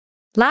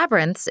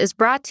Labyrinths is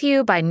brought to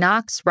you by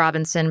Knox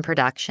Robinson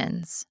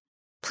Productions.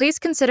 Please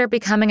consider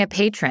becoming a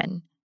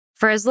patron.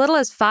 For as little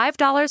as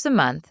 $5 a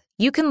month,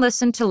 you can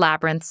listen to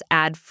Labyrinths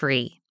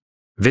ad-free.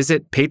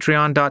 Visit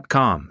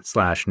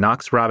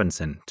patreon.com/Knox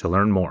Robinson to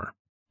learn more.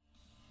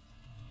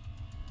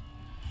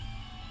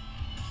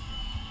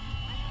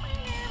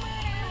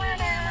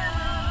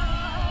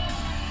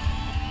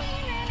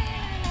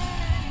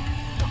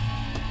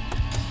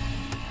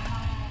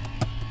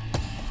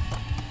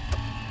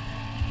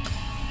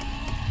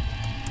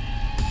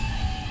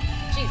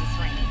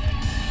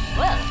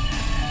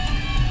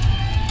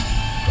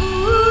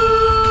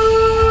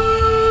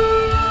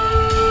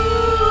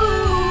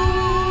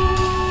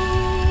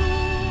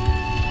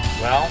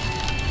 Well,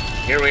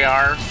 here we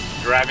are,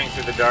 driving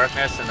through the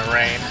darkness and the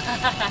rain,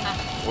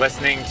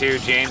 listening to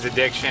Jane's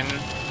Addiction,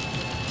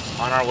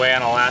 on our way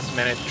on a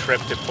last-minute trip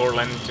to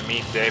Portland to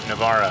meet Dave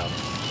Navarro.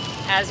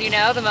 As you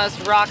know, the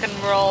most rock and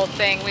roll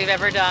thing we've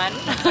ever done,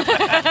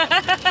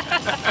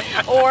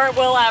 or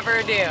will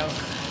ever do.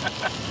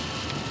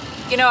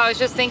 You know, I was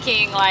just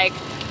thinking, like,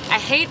 I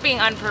hate being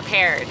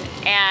unprepared,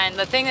 and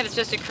the thing that is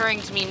just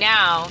occurring to me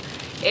now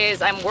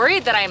is I'm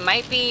worried that I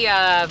might be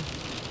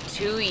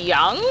too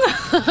young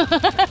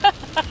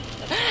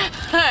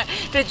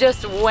to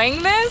just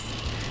wing this.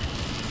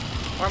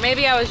 Or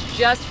maybe I was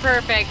just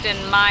perfect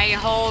and my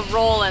whole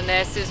role in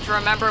this is to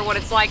remember what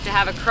it's like to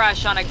have a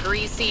crush on a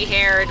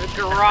greasy-haired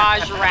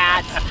garage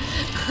rat.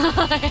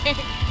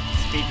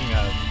 Speaking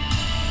of...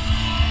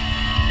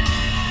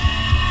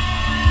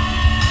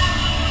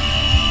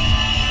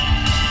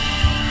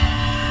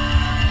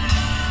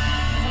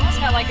 It's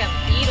almost got like a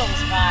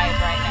Beatles vibe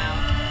right now.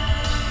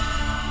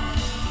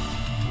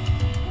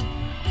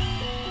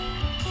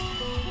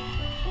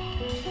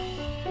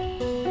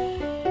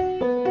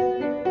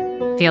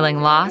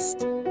 Feeling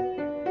lost?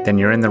 Then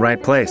you're in the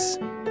right place.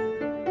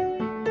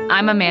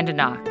 I'm Amanda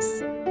Knox.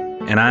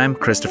 And I'm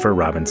Christopher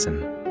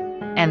Robinson.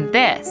 And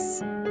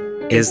this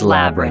is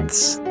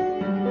Labyrinths.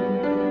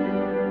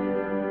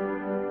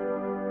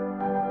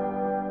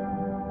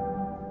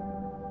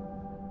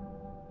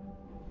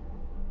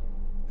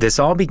 This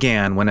all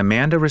began when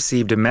Amanda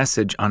received a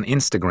message on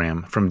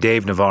Instagram from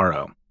Dave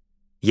Navarro.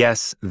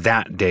 Yes,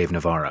 that Dave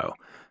Navarro.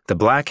 The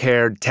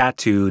black-haired,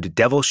 tattooed,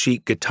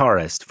 devil-chic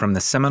guitarist from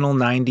the seminal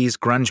 90s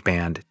grunge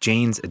band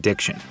Jane's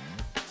Addiction.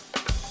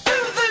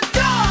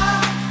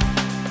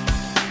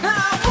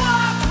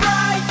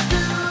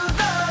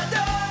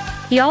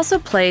 He also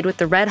played with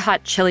the Red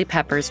Hot Chili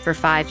Peppers for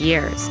 5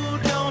 years.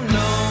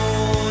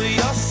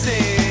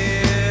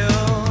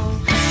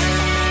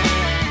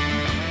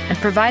 And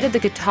provided the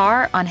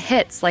guitar on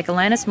hits like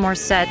Alanis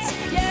Morissette's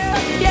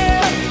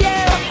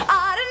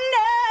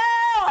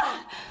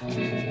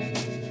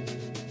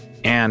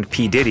and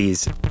P.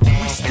 Diddy's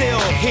We still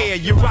here,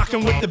 you're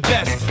rocking with the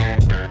best.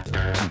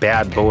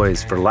 Bad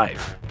Boys for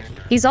Life.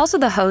 He's also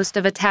the host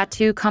of a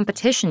tattoo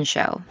competition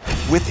show.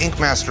 With Ink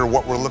Master,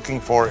 what we're looking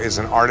for is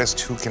an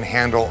artist who can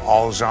handle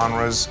all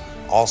genres,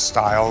 all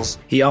styles.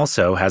 He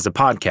also has a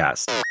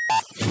podcast.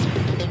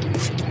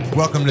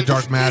 Welcome to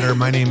Dark Matter.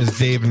 My name is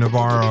Dave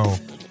Navarro.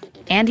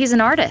 And he's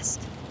an artist.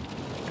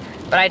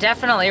 But I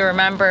definitely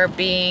remember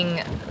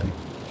being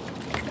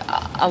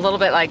a little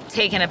bit like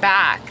taken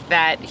aback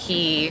that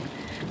he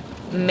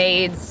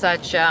made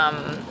such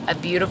a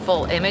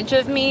beautiful image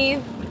of me.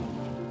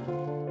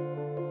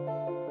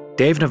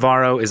 Dave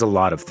Navarro is a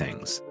lot of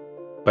things,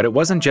 but it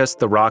wasn't just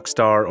the rock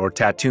star or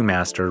tattoo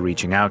master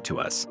reaching out to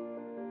us.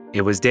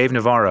 It was Dave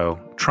Navarro,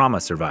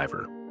 trauma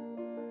survivor.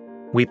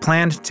 We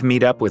planned to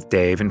meet up with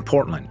Dave in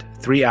Portland,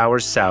 3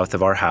 hours south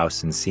of our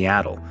house in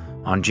Seattle,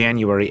 on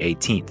January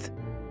 18th.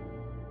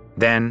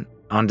 Then,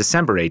 on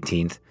December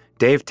 18th,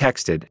 Dave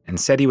texted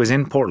and said he was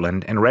in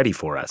Portland and ready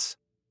for us.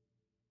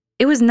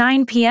 It was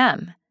 9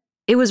 p.m.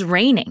 It was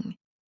raining.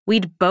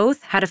 We'd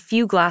both had a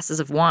few glasses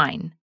of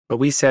wine. But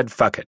we said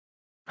fuck it,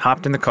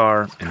 hopped in the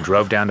car, and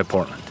drove down to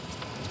Portland.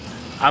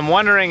 I'm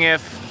wondering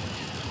if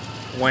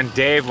when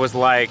Dave was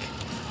like,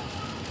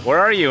 where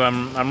are you?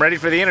 I'm ready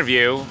for the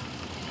interview.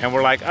 And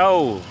we're like,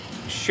 oh,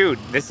 shoot,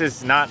 this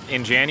is not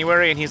in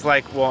January. And he's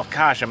like, well,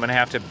 gosh, I'm going to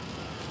have to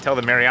tell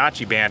the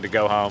mariachi band to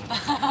go home.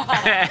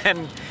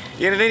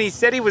 And then he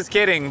said he was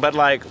kidding, but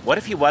like, what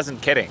if he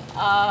wasn't kidding?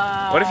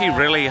 What if he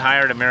really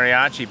hired a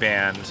mariachi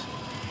band?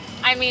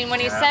 I mean, when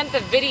he sent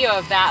the video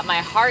of that, my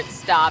heart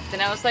stopped,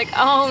 and I was like,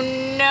 oh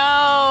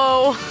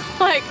no!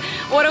 Like,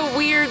 what a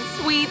weird,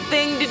 sweet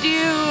thing to do!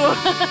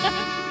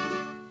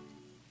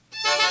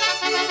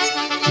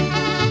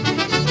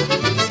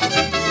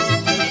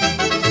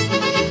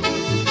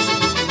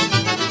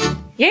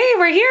 Yay,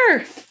 we're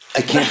here!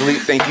 I can't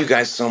believe, thank you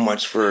guys so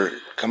much for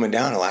coming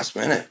down at the last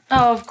minute.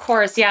 Oh, of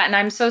course, yeah, and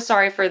I'm so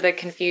sorry for the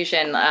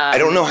confusion. I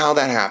don't know how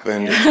that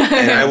happened,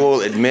 and I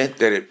will admit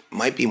that it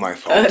might be my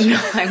fault. No,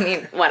 I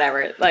mean,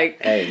 whatever.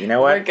 Like, hey, you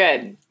know what? We're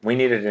good. We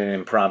needed an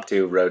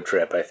impromptu road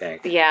trip, I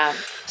think. Yeah.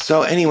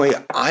 So anyway,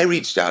 I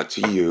reached out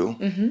to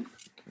you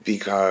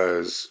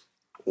because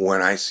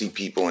when I see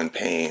people in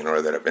pain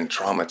or that have been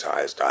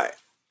traumatized,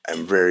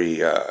 I'm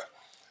very,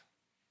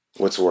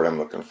 what's the word I'm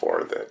looking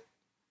for? That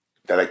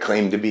that I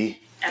claim to be.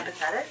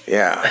 Empathetic?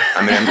 Yeah,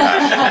 I'm an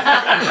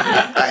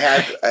empath.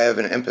 I have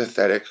an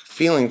empathetic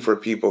feeling for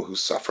people who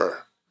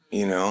suffer,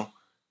 you know,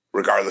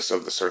 regardless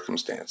of the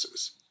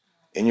circumstances.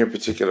 In your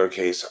particular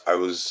case, I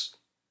was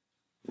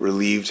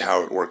relieved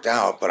how it worked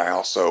out, but I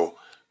also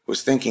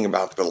was thinking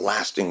about the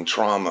lasting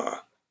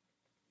trauma.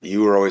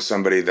 You were always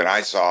somebody that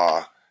I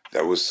saw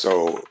that was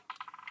so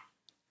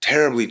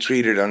terribly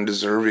treated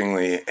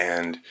undeservingly,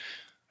 and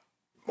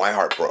my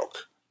heart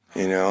broke,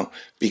 you know,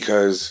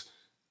 because,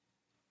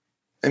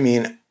 I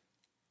mean,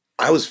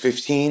 I was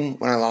 15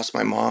 when I lost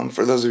my mom.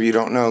 For those of you who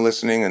don't know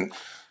listening, and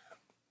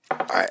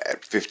I,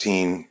 at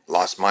 15,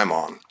 lost my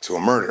mom to a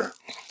murder.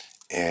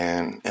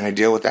 And I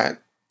deal with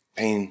that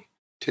pain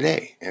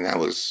today. And that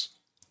was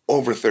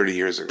over 30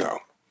 years ago.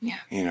 Yeah.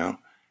 You know?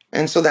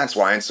 And so that's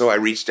why. And so I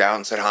reached out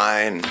and said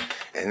hi, and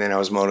then I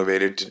was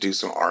motivated to do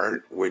some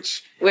art,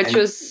 which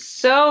was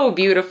so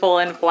beautiful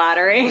and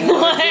flattering. Like,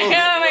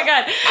 oh my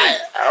God.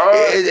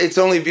 It's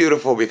only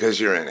beautiful because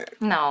you're in it.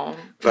 No.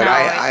 But no.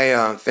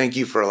 I thank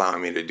you for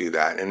allowing me to do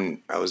that.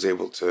 And I was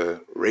able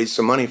to raise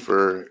some money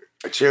for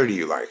a charity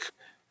you like.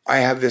 I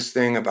have this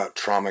thing about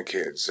trauma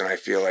kids, and I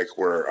feel like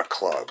we're a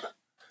club.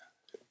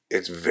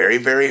 It's very,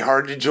 very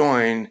hard to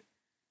join,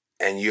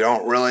 and you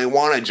don't really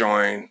want to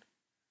join.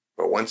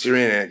 But once you're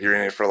in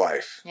it for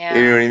life. Yeah.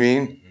 You know what I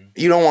mean? Mm-hmm.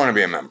 You don't want to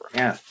be a member.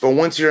 Yeah. But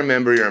once you're a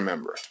member, you're a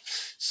member.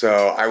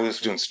 So I was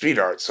doing street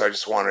art, so I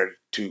just wanted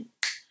to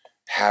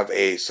have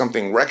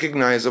something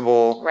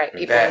recognizable. Right,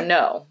 people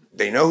know.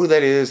 They know who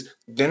that is.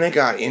 Then I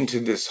got into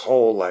this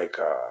whole like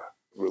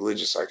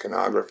religious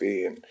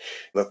iconography and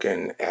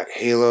looking at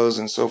halos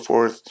and so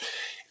forth.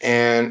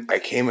 And I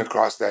came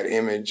across that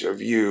image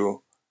of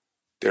you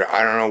there.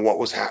 I don't know what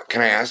was happening.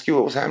 Can I ask you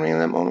what was happening in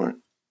that moment?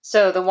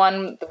 So the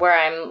one where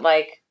I'm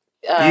like,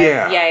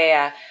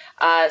 yeah.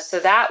 So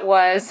that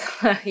was,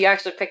 you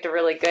actually picked a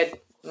really good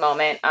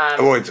moment.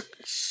 It's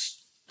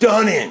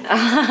stunning.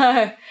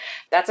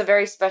 That's a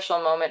very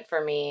special moment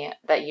for me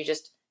that you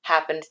just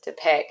happened to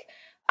pick.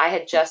 I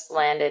had just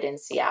landed in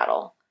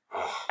Seattle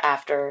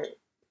after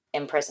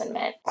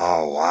imprisonment.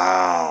 Oh,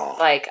 wow.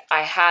 Like,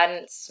 I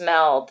hadn't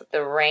smelled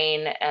the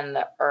rain and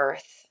the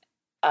earth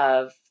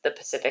of the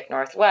Pacific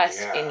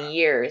Northwest in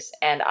years,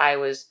 and I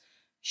was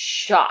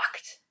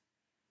shocked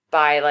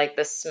by like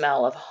the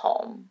smell of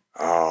home.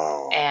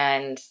 Oh.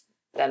 And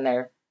then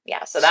so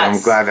that's... So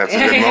I'm glad that's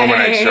a good moment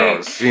I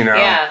chose, you know?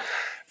 Yeah.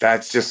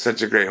 That's just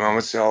such a great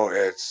moment. So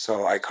it's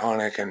so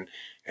iconic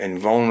and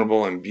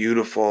vulnerable and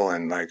beautiful,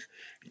 and like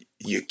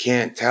you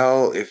can't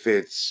tell if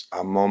it's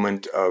a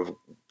moment of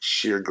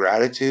sheer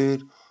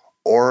gratitude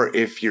or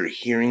if you're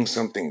hearing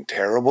something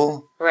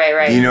terrible.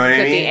 Right. You know what I mean?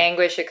 It could be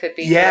anguish, it could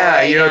be joy,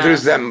 you know,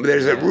 yeah.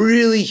 there's a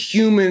really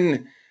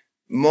human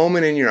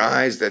moment in your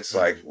eyes that's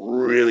like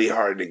really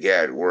hard to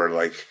get, where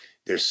like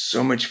there's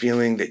so much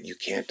feeling that you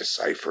can't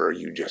decipher,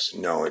 you just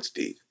know it's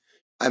deep.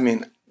 I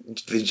mean,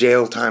 the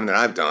jail time that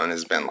I've done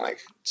has been like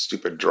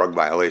stupid drug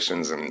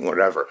violations and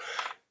whatever.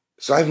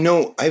 So I have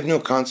no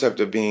concept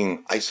of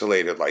being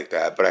isolated like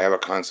that, but I have a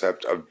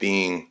concept of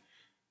being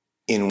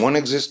in one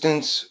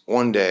existence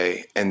one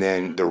day, and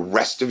then the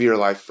rest of your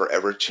life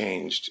forever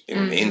changed in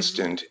an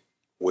instant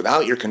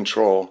without your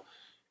control,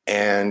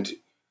 and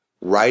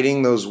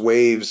riding those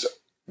waves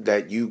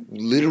that you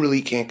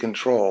literally can't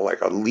control, like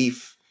a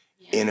leaf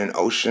in an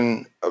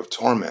ocean of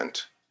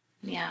torment.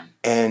 Yeah.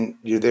 And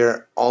you're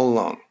there all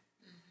alone.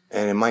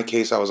 And in my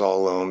case, I was all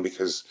alone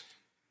because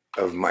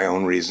of my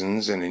own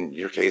reasons. And in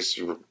your case,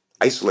 you were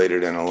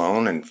isolated and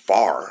alone and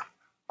far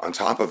on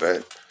top of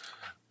it.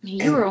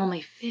 You were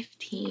only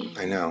 15.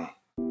 I know.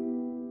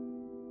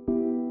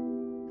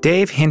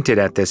 Dave hinted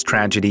at this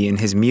tragedy in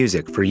his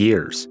music for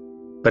years,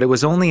 but it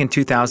was only in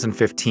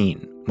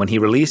 2015, when he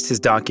released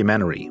his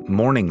documentary,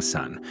 Morning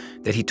Sun,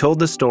 that he told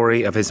the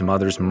story of his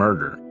mother's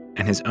murder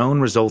and his own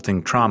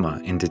resulting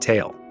trauma in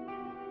detail.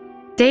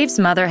 Dave's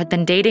mother had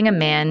been dating a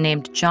man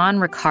named John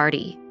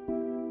Riccardi.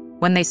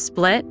 When they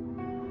split,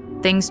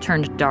 things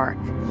turned dark.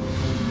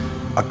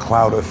 A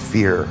cloud of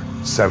fear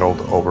settled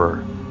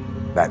over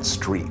that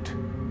street,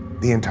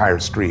 the entire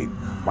street.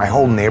 My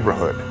whole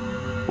neighborhood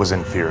was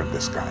in fear of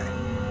this guy.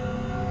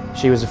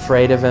 She was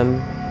afraid of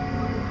him.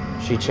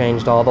 She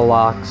changed all the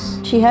locks.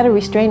 She had a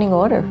restraining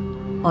order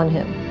on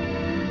him.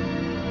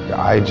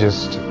 I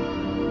just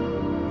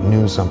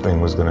knew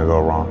something was going to go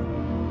wrong.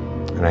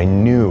 And I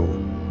knew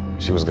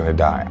she was going to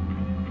die.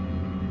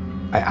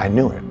 I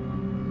knew it.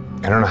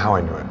 I don't know how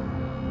I knew it.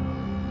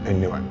 I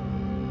knew it.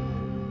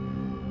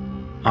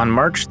 On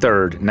March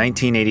 3rd,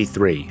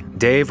 1983,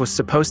 Dave was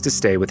supposed to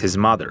stay with his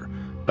mother,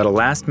 but a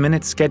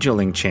last-minute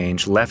scheduling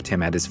change left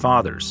him at his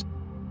father's.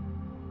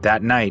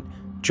 That night,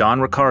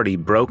 John Riccardi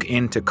broke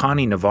into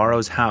Connie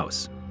Navarro's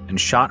house and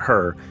shot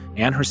her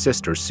and her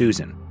sister,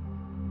 Susan.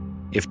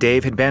 If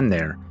Dave had been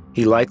there,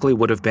 he likely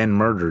would have been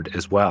murdered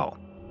as well.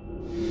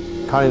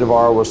 Connie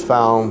Navarro was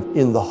found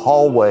in the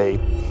hallway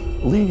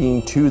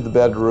leading to the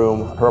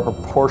bedroom. Her upper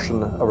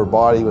portion of her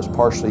body was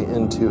partially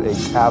into a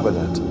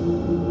cabinet.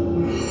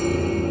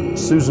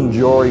 Susan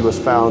Jory was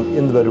found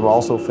in the bedroom,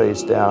 also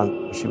face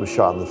down. She was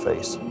shot in the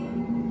face.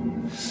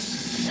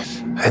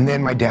 And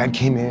then my dad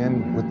came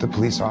in with the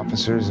police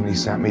officers and he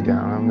sat me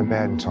down on the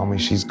bed and told me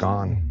she's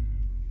gone.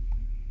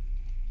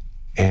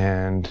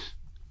 And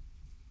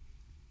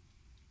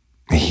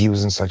he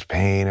was in such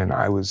pain and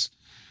I was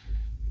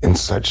in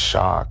such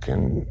shock.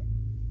 And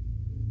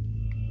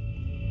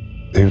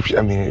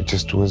it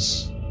just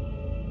was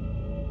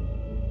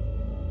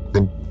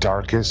the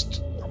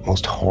darkest,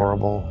 most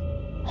horrible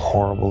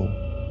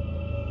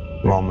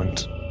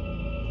moment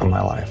of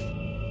my life.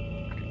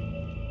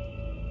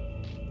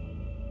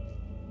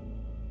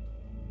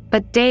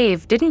 But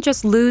Dave didn't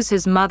just lose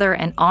his mother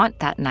and aunt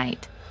that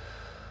night.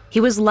 He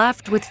was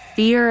left with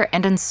fear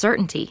and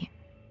uncertainty,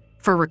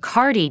 for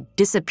Riccardi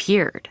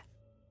disappeared.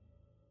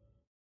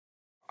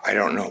 I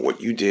don't know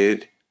what you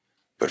did,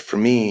 but for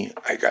me,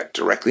 I got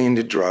directly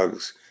into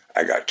drugs.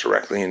 I got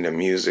directly into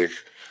music.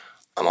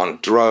 I'm on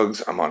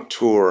drugs. I'm on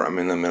tour. I'm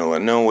in the middle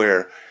of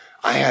nowhere.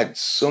 I had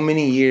so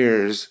many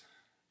years,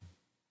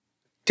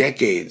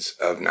 decades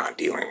of not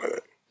dealing with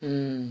it.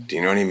 Do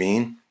you know what I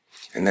mean?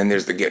 And then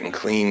there's the getting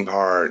clean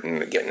part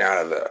and the getting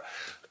out of the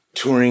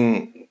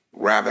touring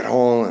rabbit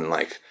hole and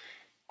like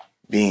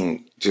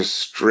being just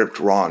stripped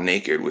raw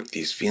naked with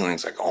these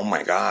feelings like, oh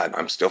my God,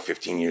 I'm still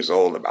 15 years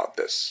old about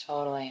this.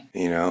 Totally.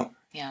 You know?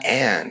 Yeah.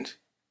 And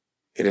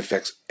it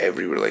affects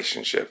every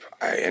relationship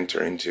I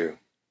enter into.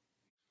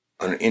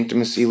 On an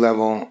intimacy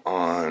level,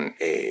 on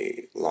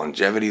a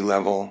longevity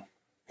level,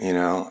 you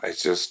know,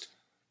 it's just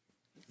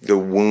the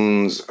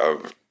wounds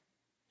of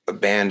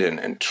abandon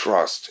and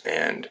trust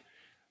and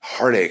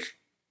heartache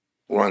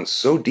run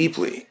so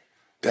deeply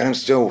that I'm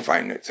still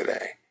fighting it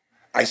today.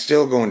 I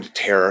still go into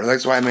terror.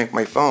 That's why I make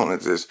my phone.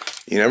 It's this,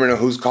 you never know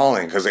who's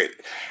calling because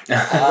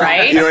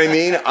right? You know what I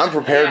mean? I'm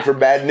prepared for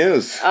bad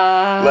news.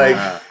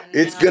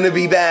 It's going to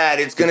be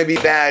bad. It's going to be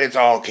bad. It's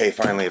all okay.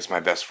 Finally, it's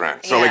my best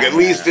friend. So at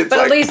least it's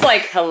But at least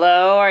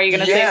hello, are you going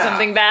to say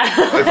something bad?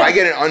 If I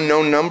get an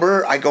unknown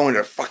number, I go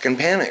into fucking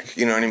panic.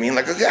 You know what I mean?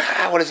 Like,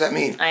 what does that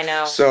mean? I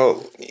know.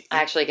 So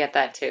I actually get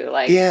that too.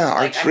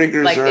 Our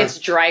triggers are... it's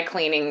dry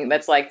cleaning.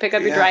 That's pick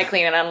up your dry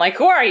cleaning. And I'm like,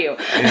 who are you?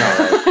 I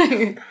know,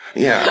 right?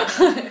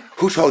 Yeah.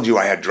 Who told you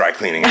I had dry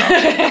cleaning out?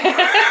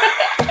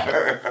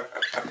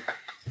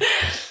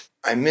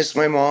 I miss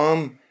my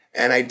mom,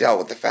 and I dealt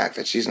with the fact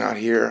that she's not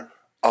here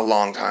a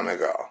long time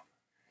ago.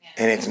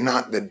 And it's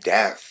not the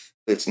death.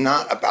 It's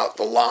not about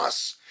the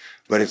loss,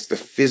 but it's the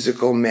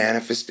physical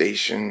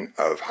manifestation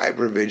of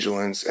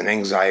hypervigilance and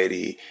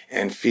anxiety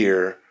and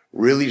fear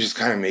really just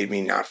kind of made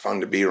me not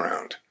fun to be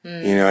around.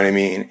 You know what I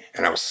mean?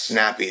 And I was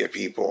snappy at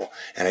people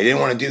and I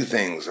didn't want to do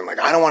things. I'm like,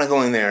 I don't want to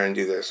go in there and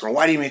do this. Or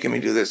why are you making me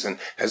do this? And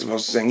as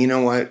opposed to saying, you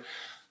know what?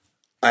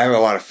 I have a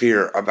lot of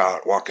fear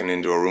about walking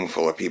into a room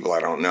full of people I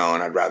don't know,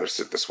 and I'd rather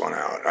sit this one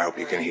out. I hope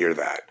you can hear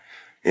that.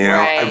 You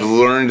know, I've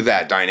learned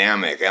that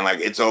dynamic and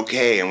it's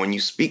okay. And when you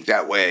speak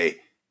that way,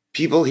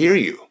 people hear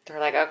you. They're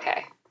like,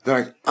 okay.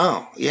 They're like,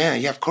 oh, yeah,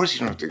 of course you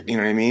don't have to, you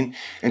know what I mean?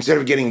 Instead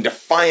of getting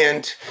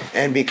defiant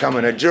and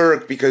becoming a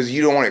jerk because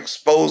you don't want to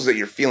expose that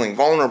you're feeling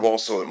vulnerable,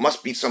 so it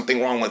must be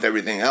something wrong with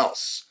everything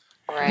else.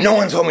 Right. No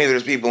one told me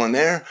there's people in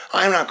there.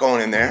 I'm not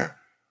going in there.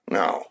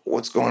 No,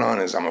 what's going on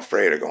is I'm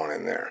afraid of going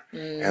in there.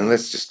 And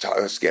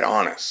let's get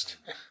honest.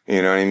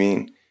 You know what I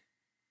mean?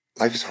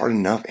 Life is hard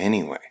enough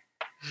anyway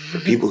for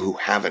people who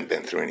haven't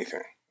been through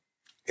anything.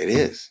 It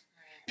is.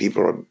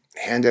 People are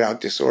handed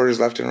out disorders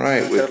left and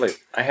right. Totally.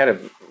 I had a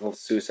little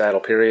suicidal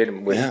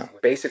period with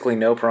basically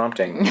no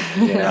prompting,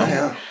 you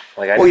know?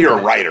 Well, you're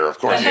a writer, of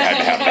course you had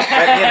to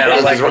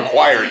have that. It's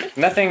required.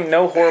 Nothing,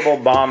 no horrible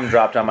bomb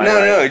dropped on my life.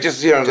 No, it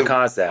just, to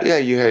cause that. Yeah,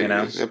 you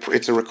know?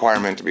 It's a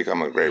requirement to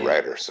become a great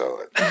writer, so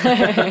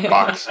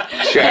box,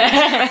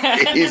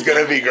 check. He's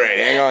going to be great.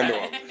 Hang on to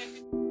him.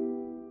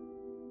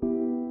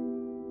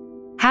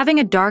 Having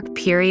a dark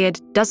period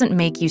doesn't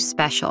make you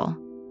special.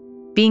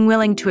 Being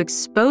willing to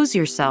expose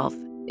yourself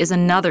is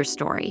another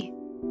story.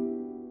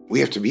 We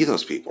have to be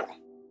those people,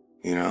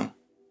 you know?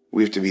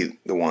 We have to be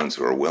the ones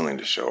who are willing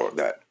to show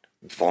that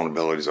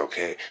vulnerability is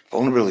okay.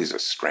 Vulnerability is a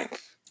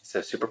strength. It's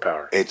a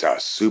superpower. It's a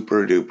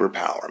super duper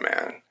power,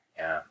 man.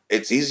 Yeah.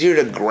 It's easier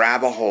to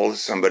grab a hold of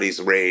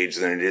somebody's rage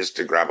than it is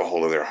to grab a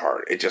hold of their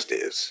heart. It just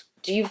is.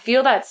 Do you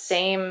feel that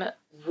same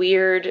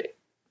weird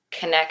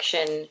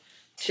connection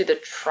to the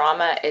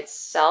trauma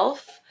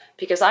itself?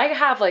 Because I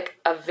have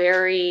a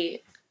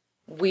very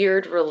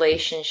weird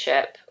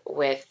relationship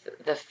with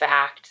the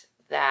fact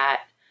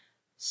that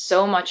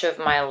so much of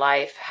my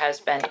life has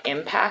been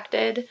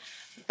impacted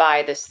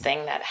by this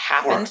thing that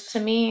happened to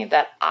me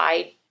that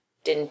I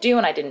didn't do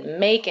and I didn't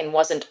make and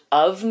wasn't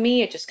of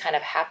me. It just kind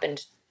of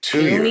happened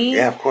to me.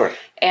 Yeah, of course.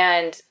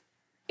 And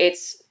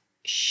it's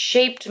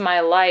shaped my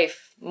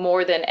life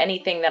more than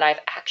anything that I've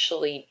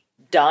actually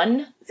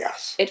done.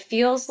 Yes. It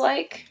feels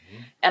like.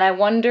 And I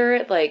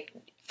wonder,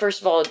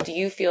 first of all, do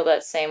you feel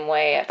that same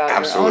way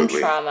about your own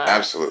trauma?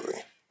 Absolutely.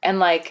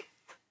 And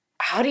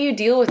how do you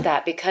deal with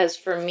that? Because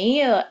for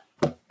me,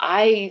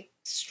 I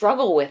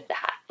struggle with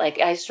that.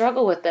 I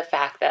struggle with the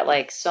fact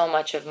that so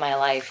much of my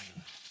life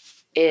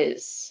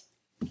is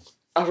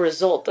a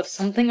result of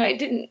something I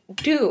didn't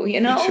do, you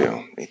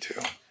know? Me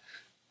too.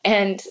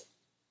 And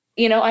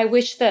I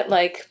wish that,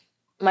 like,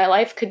 my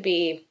life could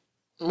be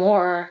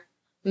more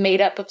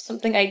made up of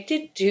something I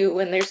did do,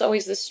 and there's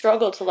always this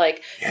struggle to,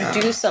 like,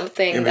 do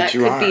something that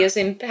could be as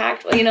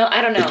impactful.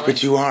 I don't know.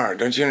 But you are.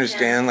 Don't you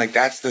understand? Like,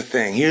 that's the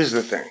thing. Here's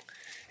the thing.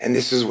 And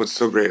this is what's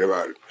so great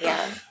about it.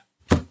 Yeah.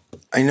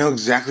 I know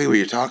exactly what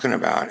you're talking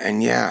about.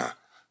 And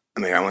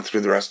I went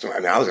through the rest of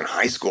I was in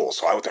high school,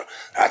 so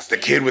that's the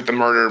kid with the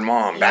murdered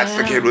mom. That's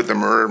the kid with the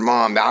murdered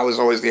mom. That was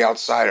always the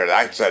outsider.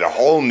 That said a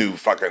whole new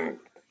fucking,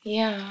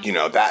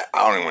 that,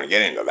 I don't even want to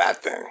get into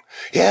that thing.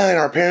 Yeah, and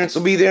our parents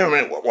will be there.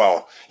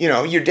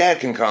 Your dad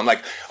can come.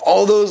 Like,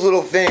 all those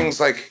little things,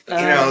 like,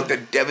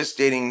 the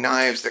devastating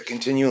knives that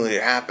continually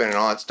happen and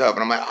all that stuff.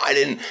 And I'm like, I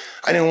didn't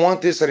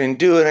want this. I didn't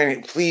do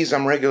it. Please,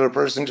 I'm a regular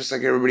person just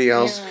like everybody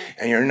else. Yeah.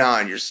 And you're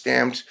not. You're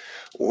stamped,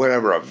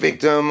 whatever, a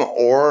victim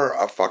or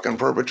a fucking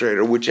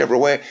perpetrator, whichever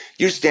way.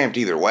 You're stamped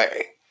either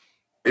way.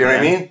 You know what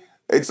I mean?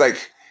 It's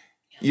like,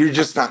 you're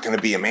just not going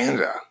to be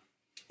Amanda,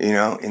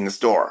 in the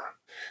store.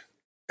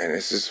 And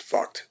this is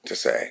fucked to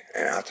say,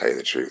 and I'll tell you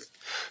the truth.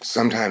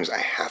 Sometimes I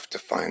have to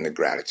find the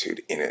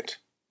gratitude in it.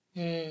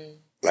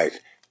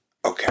 Like,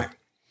 okay,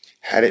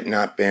 had it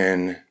not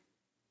been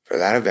for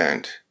that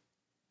event,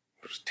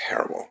 it was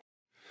terrible.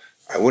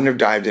 I wouldn't have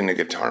dived into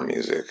guitar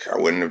music. I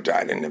wouldn't have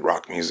dived into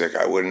rock music.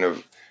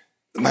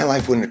 My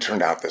life wouldn't have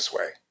turned out this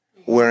way,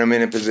 where I'm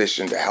in a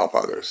position to help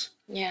others.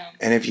 Yeah.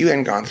 And if you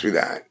hadn't gone through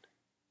that,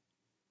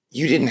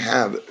 you didn't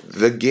have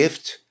the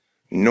gift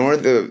nor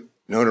the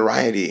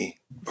notoriety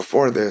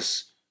before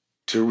this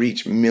to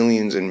reach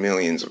millions and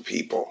millions of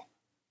people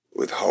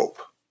with hope.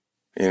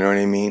 You know what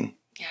I mean?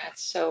 Yeah,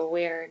 it's so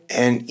weird.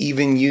 And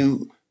even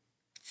you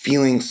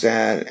feeling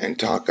sad and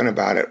talking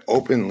about it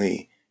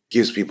openly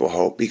gives people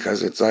hope,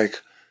 because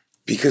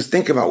because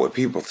think about what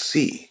people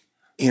see.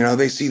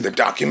 They see the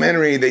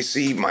documentary, they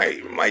see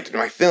my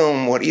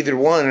film, either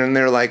one, and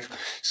they're like,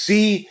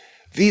 see,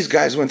 these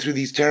guys went through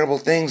these terrible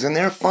things and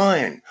they're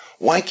fine.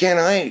 Why can't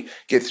I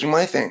get through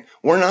my thing?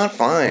 We're not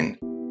fine.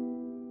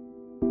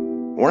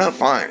 We're not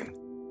fine.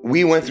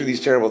 We went through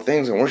these terrible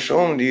things and we're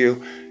showing them to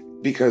you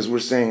because we're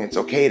saying it's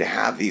okay to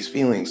have these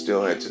feelings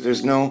still. It's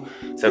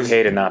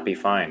okay to not be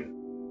fine.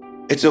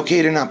 It's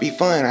okay to not be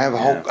fine. I have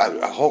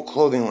a whole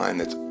clothing line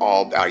that's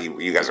all,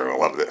 you guys are going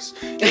to love this.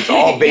 It's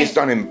all based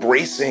on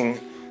embracing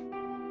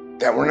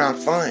that we're not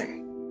fine.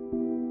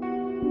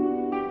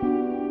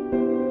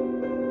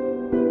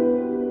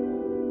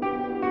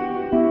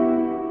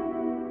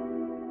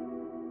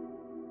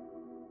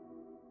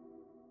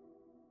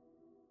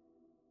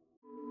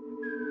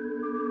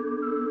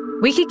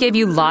 We could give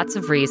you lots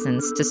of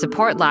reasons to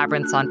support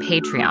Labyrinths on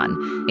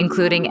Patreon,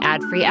 including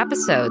ad-free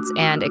episodes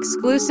and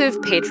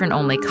exclusive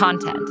patron-only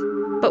content.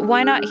 But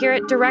why not hear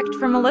it direct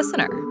from a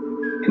listener?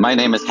 My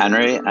name is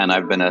Henry, and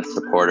I've been a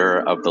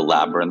supporter of the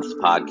Labyrinths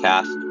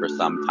podcast for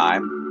some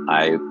time.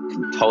 I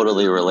can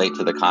totally relate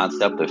to the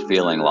concept of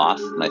feeling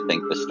lost, and I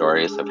think the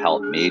stories have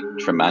helped me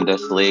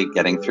tremendously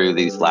getting through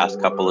these last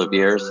couple of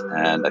years,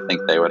 and I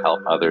think they would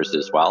help others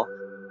as well.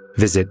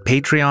 Visit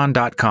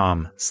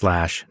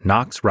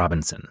patreon.com/Knox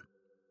Robinson.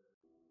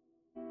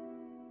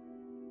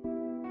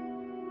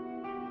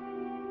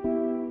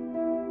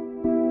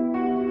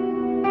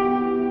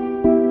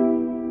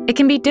 It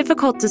can be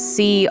difficult to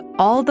see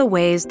all the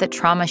ways that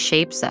trauma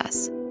shapes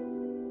us.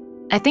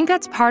 I think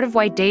that's part of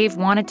why Dave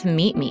wanted to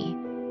meet me,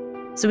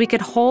 so we could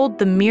hold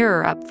the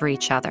mirror up for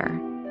each other.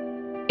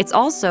 It's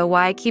also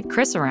why I keep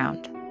Chris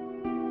around.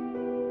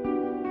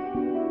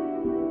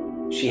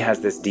 She has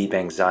this deep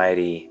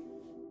anxiety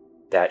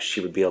that she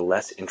would be a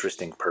less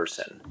interesting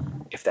person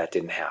if that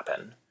didn't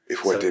happen.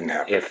 If what didn't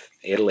happen? If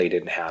Italy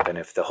didn't happen,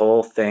 if the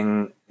whole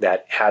thing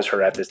that has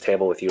her at this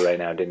table with you right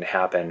now didn't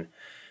happen,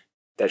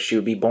 that she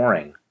would be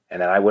boring.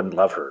 And that I wouldn't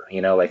love her,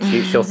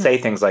 she'll say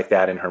things like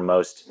that in her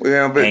most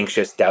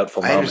anxious,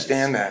 doubtful moments. I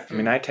understand that. I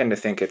mean, I tend to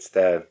think it's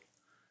the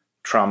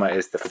trauma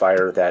is the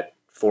fire that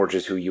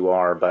forges who you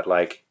are, but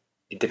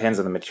it depends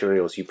on the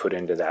materials you put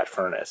into that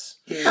furnace.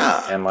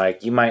 Yeah. And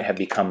you might have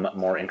become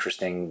more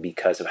interesting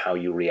because of how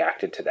you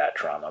reacted to that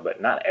trauma, but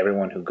not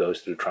everyone who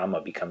goes through trauma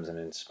becomes an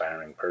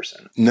inspiring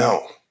person.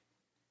 No.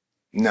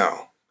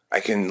 I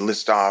can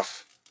list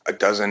off a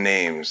dozen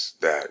names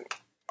that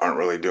aren't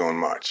really doing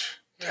much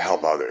to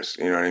help others.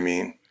 You know what I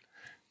mean?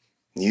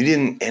 You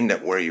didn't end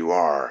up where you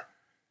are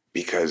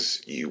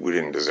because you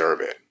didn't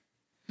deserve it.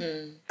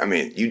 I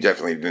mean, you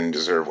definitely didn't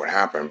deserve what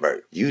happened,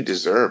 but you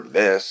deserve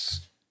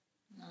this.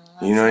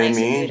 You know what I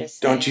mean?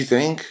 Don't you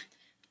think?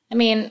 I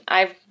mean,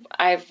 I've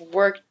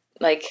worked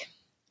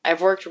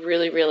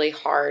really, really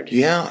hard.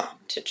 Yeah.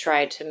 To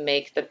try to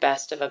make the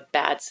best of a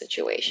bad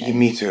situation. Yeah,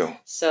 me too.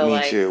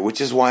 Me too.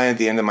 Which is why at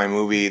the end of my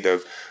movie,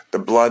 the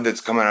blood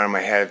that's coming out of my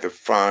head at the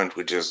front,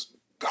 which is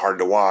hard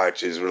to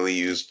watch, is really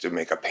used to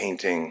make a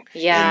painting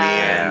in the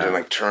end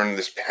and turn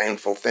this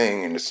painful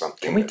thing into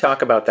something. Can we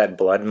talk about that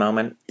blood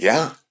moment?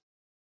 Yeah.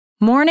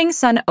 Morning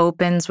Sun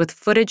opens with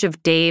footage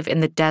of Dave in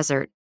the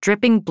desert,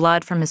 dripping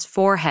blood from his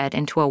forehead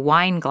into a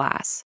wine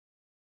glass.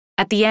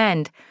 At the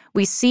end,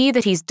 we see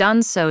that he's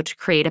done so to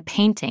create a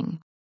painting.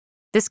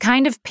 This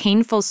kind of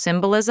painful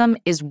symbolism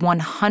is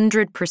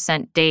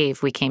 100%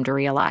 Dave, we came to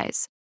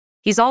realize.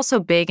 He's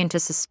also big into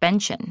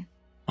suspension.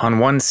 On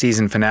one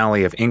season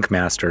finale of Ink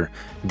Master,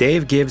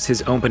 Dave gives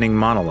his opening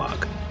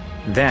monologue.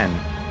 Then,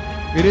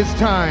 it is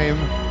time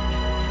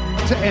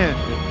to end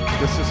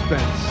the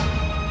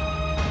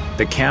suspense.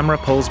 The camera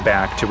pulls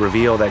back to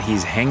reveal that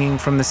he's hanging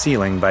from the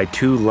ceiling by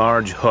 2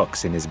 large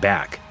hooks in his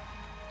back.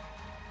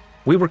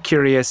 We were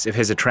curious if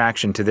his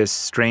attraction to this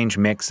strange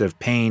mix of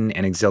pain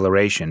and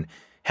exhilaration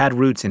had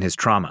roots in his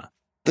trauma.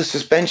 The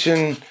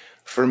suspension,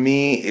 for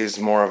me, is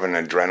more of an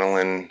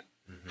adrenaline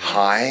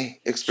high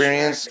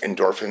experience.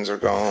 Endorphins are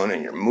going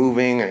and you're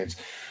moving and it's...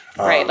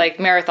 right, like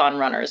marathon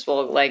runners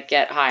will like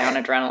get high on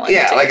adrenaline.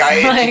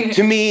 Yeah,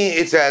 to me,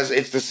 it's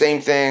the same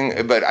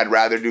thing, but I'd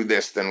rather do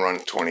this than run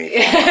 20. You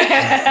know what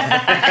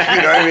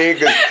I mean?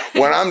 Because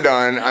when I'm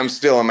done, I'm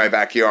still in my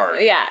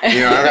backyard. Yeah. You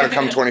know, I've got to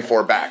come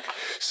 24 back.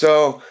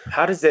 So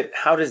how does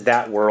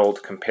that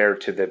world compare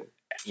to the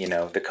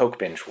Coke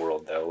binge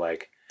world though?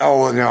 Like,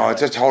 oh no,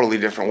 it's a totally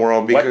different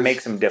world. Because what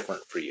makes them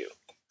different for you?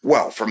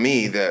 Well, for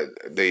me,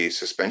 the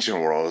suspension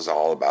world is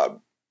all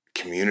about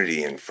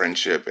community and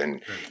friendship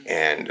and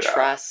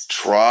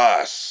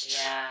trust.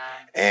 Yeah.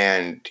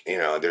 And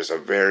there's a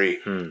very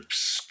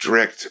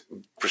strict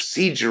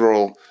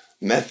procedural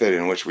method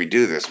in which we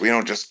do this. We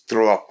don't just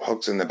throw up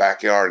hooks in the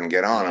backyard and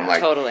get on. I'm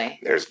like, totally.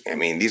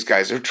 These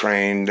guys are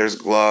trained. There's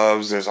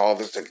gloves. There's all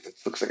this. It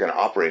looks like an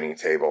operating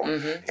table.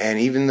 Mm-hmm. And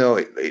even though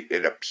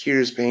it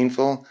appears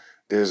painful,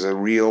 there's a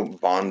real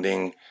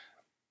bonding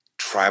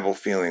tribal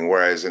feeling.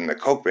 Whereas in the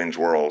Coke binge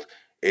world,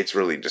 it's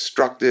really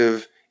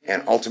destructive.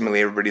 And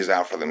ultimately, everybody's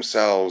out for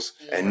themselves,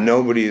 and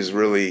nobody is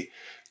really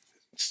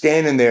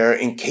standing there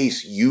in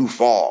case you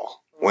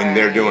fall when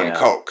they're doing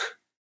Coke.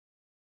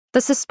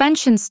 The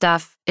suspension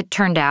stuff, it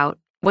turned out,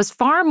 was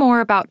far more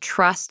about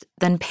trust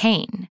than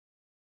pain.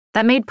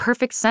 That made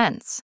perfect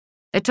sense.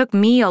 It took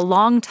me a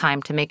long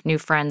time to make new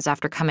friends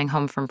after coming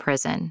home from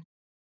prison.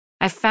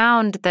 I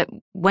found that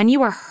when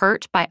you are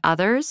hurt by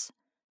others,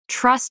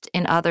 trust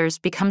in others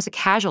becomes a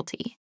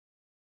casualty.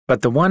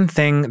 But the one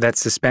thing that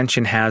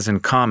suspension has in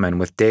common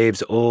with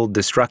Dave's old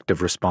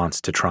destructive response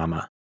to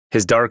trauma,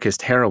 his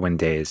darkest heroin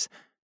days,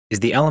 is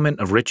the element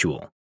of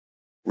ritual.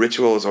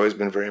 Ritual has always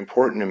been very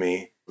important to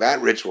me.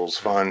 That ritual's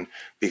fun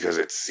because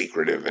it's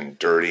secretive and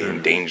dirty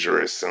and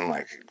dangerous and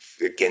like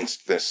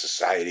against the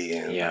society.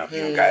 And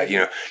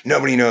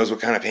nobody knows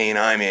what kind of pain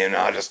I'm in.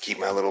 I'll just keep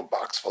my little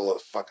box full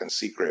of fucking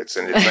secrets.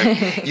 And it's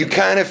like, you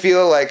kind of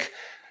feel like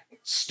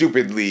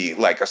stupidly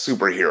like a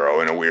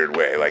superhero in a weird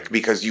way, like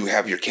because you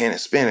have your can of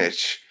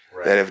spinach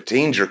that if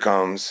danger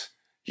comes,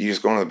 you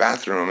just go into the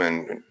bathroom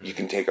and you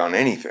can take on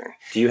anything.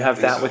 Do you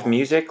have that with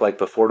music, like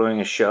before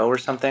doing a show or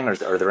something? Or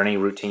are there any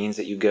routines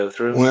that you go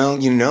through? Well,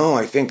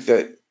 I think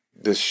that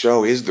the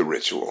show is the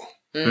ritual.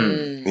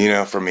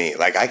 For me,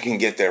 like I can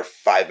get there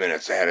 5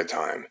 minutes ahead of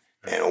time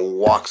and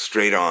walk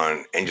straight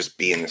on and just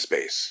be in the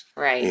space.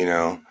 Right.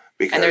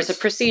 Because, and there's a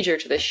procedure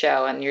to the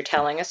show, and you're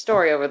telling a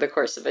story over the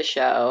course of a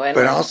show.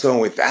 But also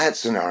with that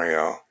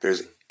scenario,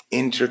 there's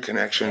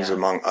interconnections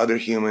among other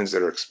humans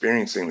that are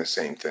experiencing the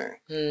same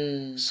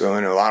thing. So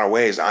in a lot of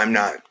ways, I'm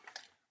not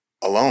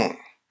alone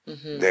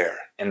there.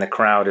 And the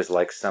crowd is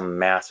like some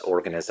mass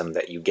organism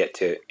that you get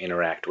to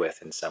interact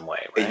with in some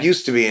way, right? It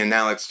used to be, and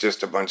now it's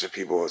just a bunch of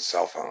people with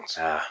cell phones.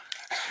 Oh,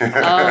 no.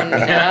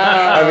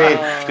 I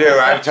mean, dude,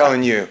 I'm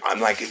telling you, I'm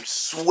like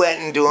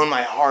sweating, doing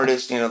my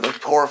hardest. The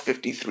poor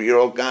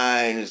 53-year-old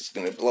guy is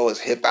going to blow his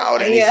hip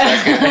out any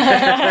second.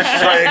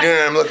 Trying to do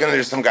it, I'm looking,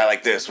 there's some guy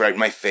like this, right in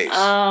my face.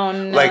 Oh,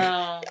 no. Like,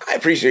 I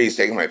appreciate he's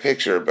taking my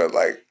picture, but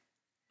like...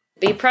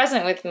 Be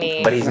present with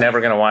me. But he's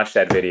never going to watch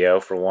that video,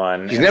 for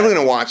one. He's never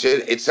going to watch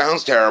it. It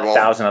sounds terrible.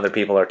 1,000 other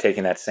people are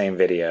taking that same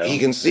video. He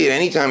can see it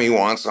anytime he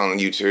wants on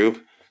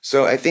YouTube.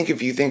 So I think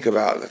if you think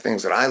about the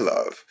things that I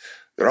love...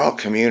 They're all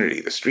community.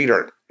 The street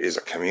art is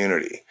a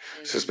community.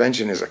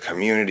 Suspension is a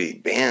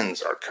community.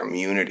 Bands are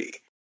community.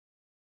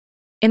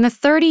 In the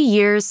 30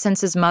 years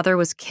since his mother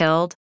was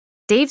killed,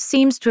 Dave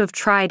seems to have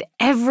tried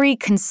every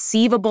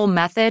conceivable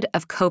method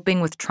of coping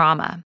with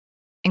trauma,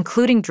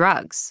 including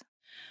drugs.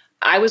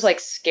 I was like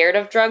scared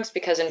of drugs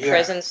because in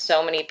prison,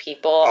 so many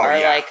people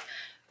are like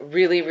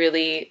really,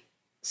 really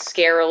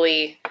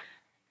scarily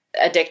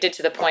addicted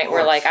to the point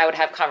where like I would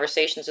have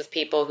conversations with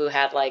people who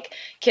had like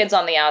kids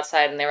on the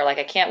outside and they were like,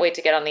 I can't wait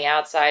to get on the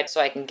outside so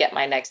I can get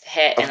my next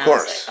hit. And I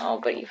was like, oh,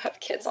 but you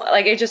have kids on.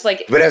 Like, it just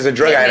like. But as a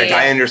drug addict,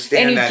 I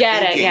understand that. And you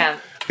get it, yeah.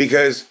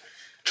 Because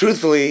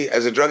truthfully,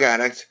 as a drug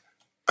addict,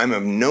 I'm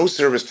of no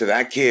service to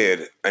that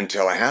kid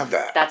until I have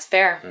that. That's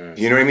fair.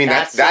 You know what I mean?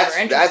 That's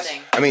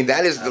interesting. I mean,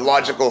 that is the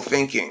logical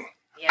thinking.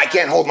 Yeah. I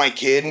can't hold my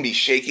kid and be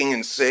shaking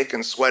and sick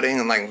and sweating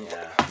and like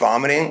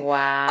vomiting.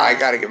 Wow. I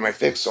got to get my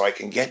fix so I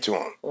can get to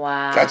him.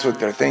 Wow. That's what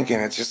they're thinking.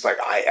 It's just like,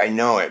 I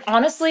know it.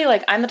 Honestly,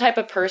 like I'm the type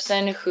of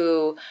person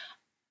who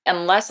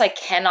unless I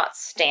cannot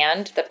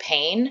stand the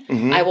pain,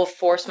 I will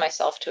force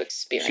myself to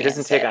experience it. She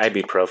doesn't take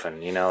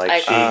ibuprofen, you know,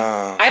 like she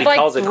I've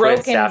calls like it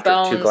quits broken after 2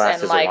 bones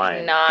glasses and like of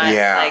wine.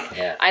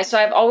 not so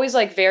I've always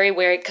like very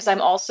wary because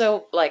I'm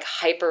also like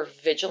hyper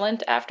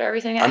vigilant after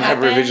everything that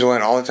happened. I'm hyper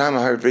vigilant all the time.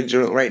 I'm hyper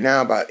vigilant right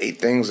now about 8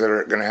 things that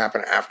are going to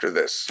happen after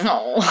this.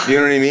 Oh. You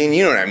know what I mean?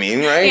 You know what I mean,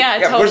 right? Yeah,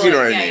 totally. Of course you know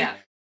what I mean. Yeah.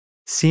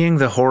 Seeing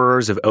the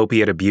horrors of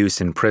opiate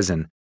abuse in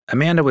prison,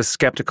 Amanda was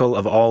skeptical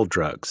of all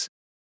drugs,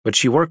 but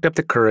she worked up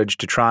the courage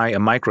to try a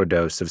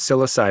microdose of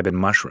psilocybin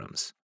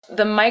mushrooms.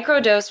 The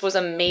microdose was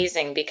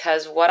amazing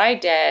because what I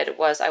did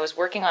was I was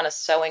working on a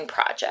sewing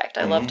project.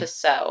 I love to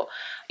sew.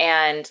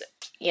 And,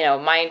 you know,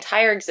 my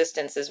entire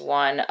existence is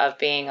one of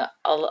being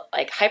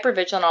like hyper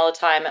vigilant all the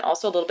time and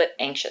also a little bit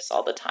anxious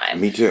all the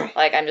time. Me too.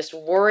 Like I'm just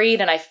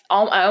worried and I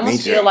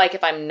almost feel like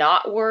if I'm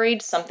not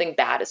worried, something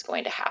bad is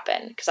going to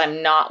happen because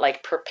I'm not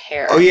like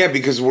prepared. Oh yeah,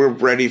 because we're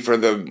ready for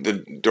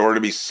the door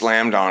to be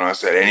slammed on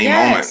us at any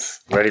moment.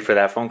 Ready for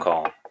that phone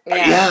call.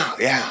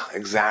 Yeah,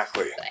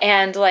 exactly.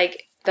 And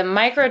like the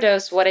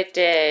microdose, what it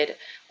did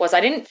was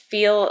I didn't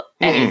feel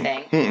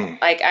anything.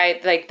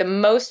 Like the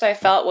most I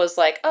felt was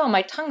like, oh,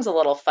 my tongue's a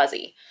little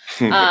fuzzy.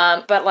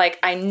 But like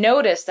I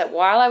noticed that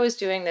while I was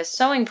doing this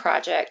sewing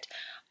project,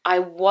 I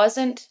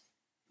wasn't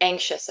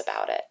anxious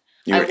about it.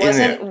 I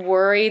wasn't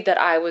worried that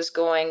I was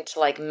going to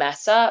like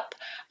mess up.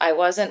 I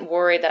wasn't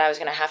worried that I was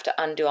going to have to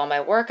undo all my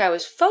work. I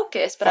was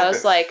focused, but I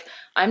was like,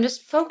 I'm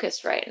just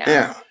focused right now.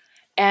 Yeah.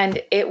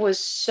 And it was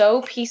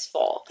so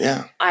peaceful.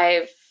 Yeah.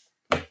 I've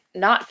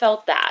not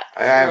felt that.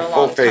 I have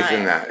full faith time.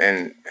 in that.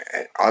 And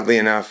oddly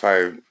enough,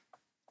 I'm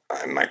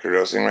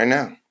microdosing right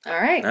now. All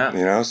right. Yeah.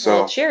 You know, so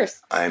well,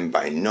 cheers. I'm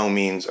by no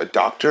means a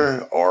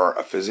doctor or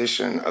a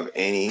physician of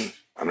any.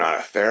 I'm not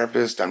a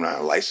therapist. I'm not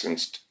a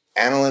licensed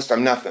analyst.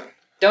 I'm nothing.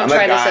 Don't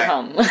try this at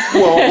home.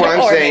 Well, what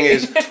I'm saying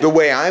is the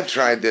way I've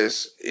tried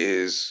this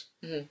is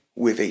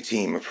with a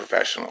team of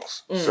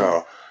professionals.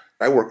 So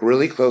I work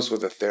really close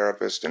with a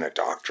therapist and a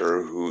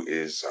doctor who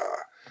is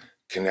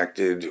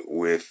connected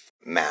with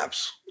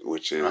MAPS,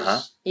 which is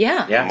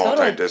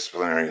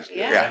multidisciplinary. Totally.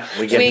 Yeah.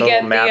 We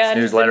get the MAPS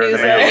newsletter in the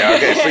mail.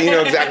 Okay, so you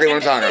know exactly what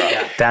I'm talking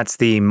about. That's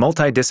the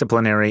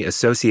Multidisciplinary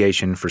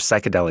Association for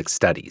Psychedelic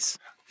Studies.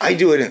 I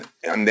do it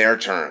on their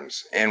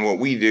terms. And what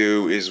we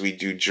do is we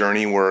do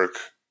journey work,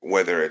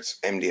 whether it's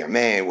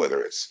MDMA,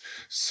 whether it's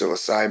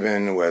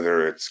psilocybin,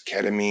 whether it's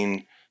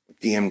ketamine,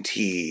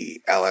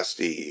 DMT,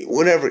 LSD,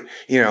 whatever.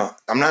 You know,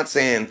 I'm not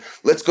saying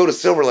let's go to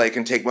Silver Lake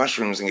and take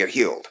mushrooms and get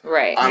healed.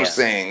 Right. I'm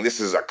saying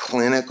this is a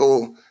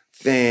clinical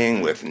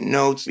thing with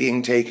notes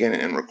being taken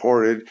and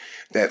recorded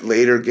that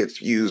later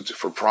gets used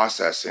for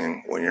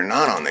processing when you're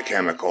not on the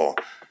chemical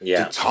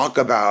to talk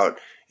about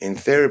in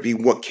therapy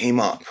what came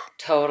up.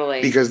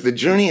 Totally. Because the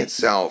journey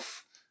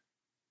itself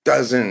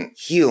doesn't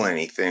heal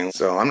anything.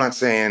 So I'm not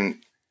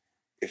saying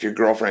if your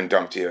girlfriend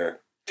dumped you,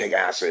 take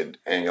acid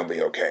and you'll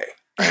be okay.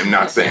 I'm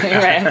not saying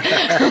that.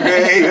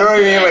 Okay, you know what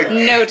I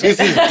mean? Like, this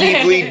is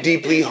deeply,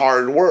 deeply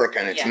hard work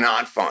and it's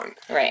not fun.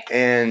 Right.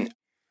 And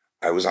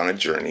I was on a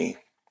journey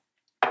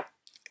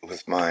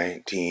with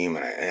my team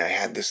and I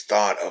had this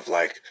thought of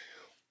like,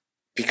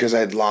 because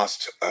I'd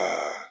lost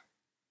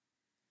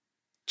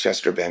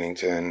Chester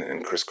Bennington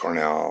and Chris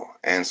Cornell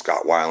and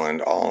Scott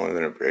Weiland all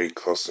in a very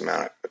close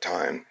amount of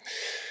time.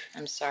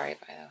 I'm sorry,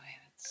 by the way.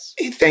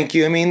 Thank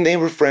you. I mean, they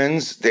were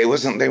friends. They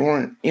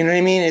weren't, you know what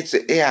I mean?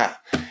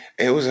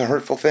 It was a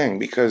hurtful thing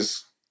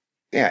because,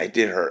 it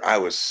did hurt. I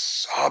was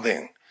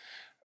sobbing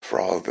for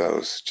all of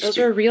those. Those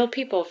were real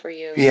people for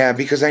you. Yeah,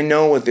 because I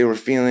know what they were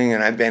feeling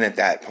and I've been at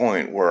that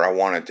point where I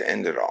wanted to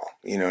end it all.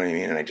 You know what I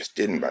mean? And I just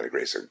didn't by the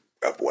grace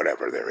of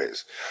whatever there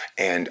is.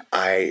 And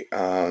I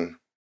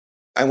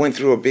went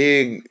through a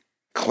big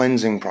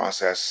cleansing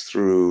process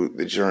through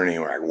the journey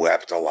where I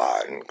wept a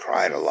lot and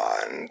cried a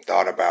lot and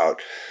thought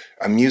about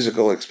a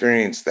musical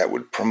experience that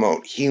would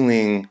promote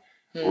healing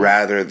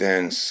rather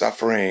than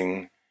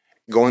suffering,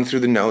 going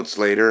through the notes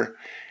later.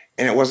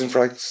 And it wasn't for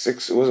like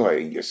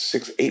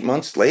 6-8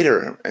 months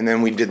later. And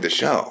then we did the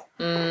show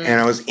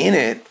and I was in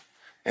it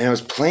and I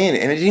was playing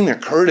it and it didn't even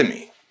occur to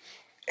me.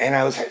 And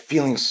I was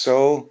feeling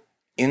so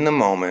in the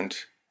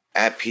moment,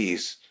 at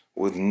peace,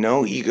 with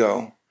no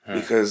ego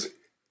because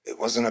it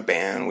wasn't a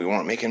band. We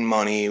weren't making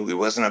money. It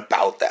wasn't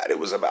about that. It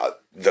was about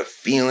the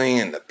feeling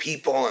and the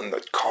people and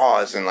the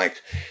cause. And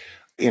like,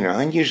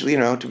 and usually,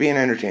 to be an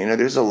entertainer,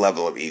 there's a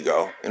level of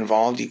ego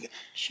involved. You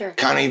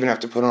kind of even have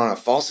to put on a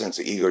false sense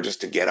of ego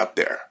just to get up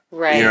there.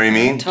 Right. You know what I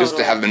mean? Totally. Just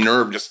to have the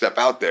nerve to step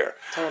out there.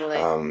 Totally.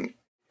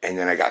 And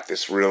then I got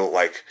this real,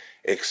 like,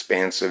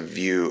 expansive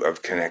view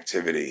of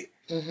connectivity.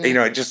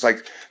 Just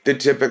like the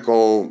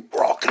typical,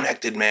 we're all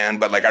connected, man,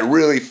 but like I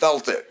really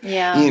felt it.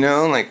 Yeah.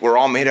 Like we're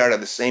all made out of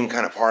the same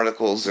kind of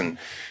particles and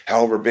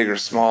however big or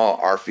small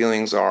our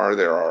feelings are,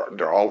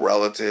 they're all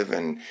relative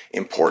and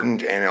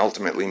important and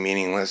ultimately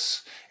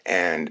meaningless.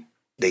 And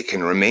they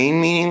can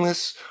remain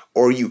meaningless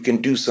or you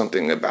can do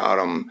something about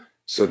them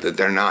so that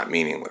they're not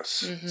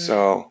meaningless.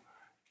 So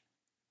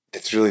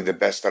that's really the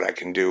best that I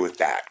can do with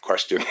that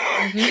question.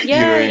 Mm-hmm. You know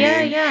Yeah, what I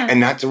yeah, mean? yeah. And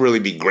not to really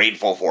be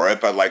grateful for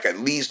it, but like at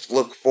least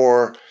look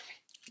for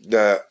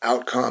the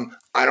outcome.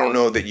 I don't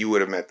know that you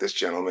would have met this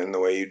gentleman the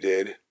way you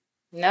did.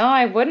 No,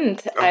 I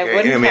wouldn't. Okay. I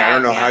wouldn't. I mean, I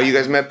don't know have, how you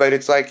guys met, but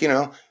it's like, you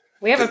know.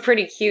 We have a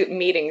pretty cute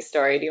meeting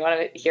story. Do you want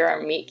to hear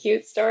our meet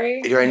cute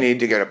story? Do I need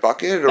to get a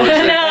bucket? Or is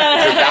it,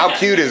 how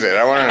cute is it?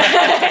 I want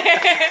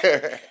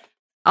to know.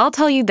 I'll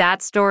tell you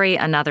that story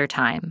another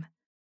time.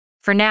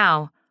 For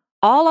now,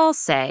 all I'll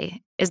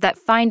say is that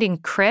finding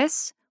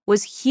Chris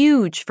was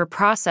huge for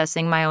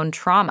processing my own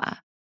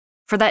trauma.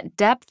 For that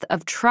depth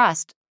of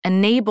trust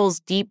enables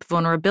deep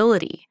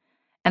vulnerability.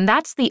 And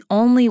that's the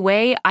only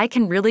way I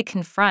can really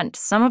confront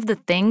some of the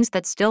things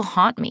that still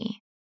haunt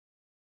me.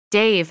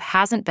 Dave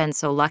hasn't been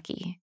so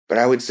lucky. But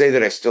I would say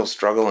that I still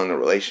struggle in the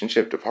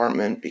relationship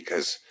department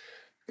because,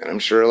 and I'm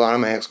sure a lot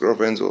of my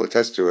ex-girlfriends will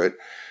attest to it,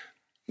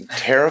 I'm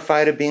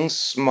terrified of being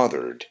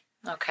smothered.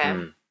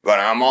 Okay. But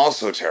I'm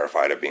also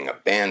terrified of being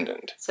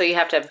abandoned. So you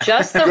have to have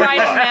just the right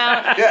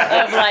amount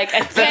of like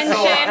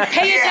attention.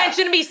 Pay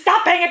attention to me.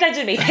 Stop paying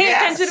attention to me. Pay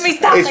attention to me.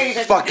 Stop paying attention.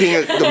 It's fucking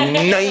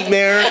the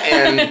nightmare,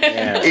 and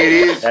it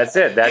is. That's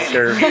it. That's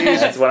your.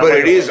 That's what. But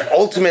it is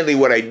ultimately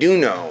what I do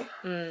know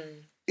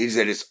is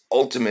that it's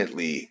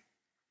ultimately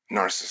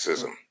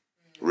narcissism.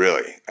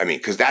 Really, I mean,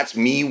 because that's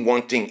me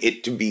wanting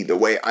it to be the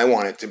way I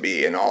want it to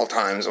be in all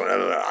times. When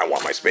I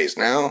want my space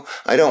now,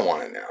 I don't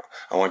want it now.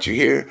 I want you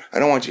here, I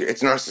don't want you here.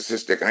 It's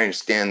narcissistic, I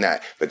understand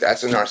that. But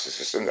that's a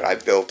narcissism that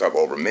I've built up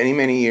over many,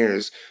 many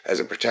years as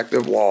a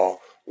protective wall.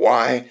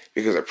 Why?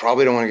 Because I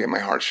probably don't want to get my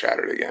heart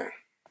shattered again.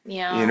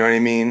 Yeah. You know what I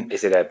mean?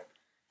 Is it a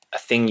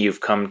thing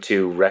you've come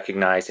to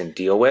recognize and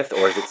deal with,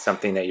 or is it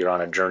something that you're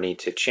on a journey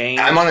to change?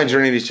 I'm on a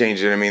journey to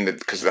change it. I mean,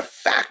 because the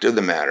fact of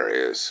the matter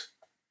is,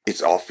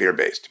 it's all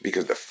fear-based.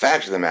 Because the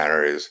fact of the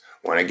matter is,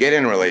 when I get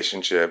in a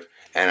relationship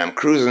and I'm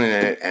cruising in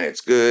it and it's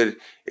good.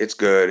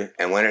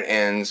 And when it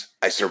ends,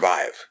 I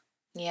survive.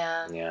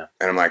 Yeah. And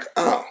I'm like,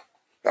 oh,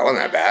 that wasn't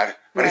that bad.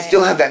 But I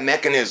still have that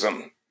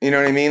mechanism. You know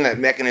what I mean? That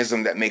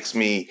mechanism that makes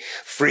me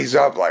freeze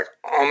up like,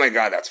 oh my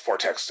God, that's 4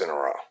 texts in a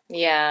row.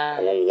 Yeah.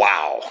 Oh,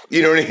 wow.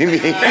 You know what I mean? You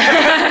know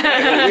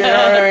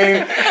what I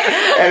mean?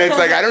 And it's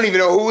like, I don't even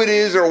know who it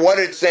is or what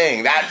it's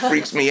saying. That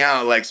freaks me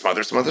out. Like,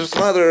 smother, smother,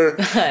 smother.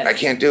 I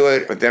can't do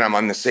it. But then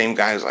I'm the same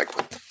guy who's like,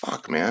 what the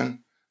fuck,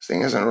 man? This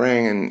thing hasn't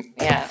rang in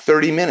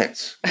 30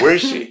 minutes. Where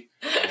is she?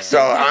 So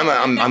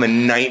I'm a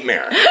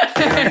nightmare. You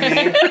know what I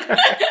mean?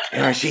 You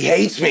know, she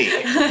hates me.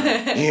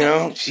 You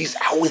know, she's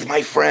out with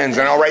my friends,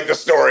 and I'll write the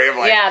story of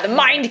like, the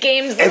mind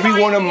games.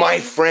 Every one of my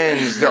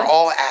friends, they're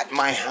all at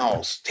my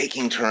house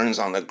taking turns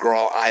on the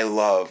girl I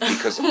love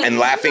because and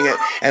laughing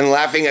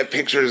at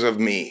pictures of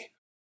me.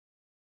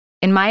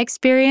 In my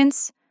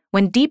experience,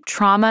 when deep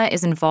trauma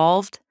is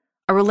involved,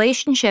 a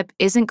relationship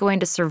isn't going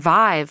to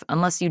survive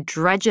unless you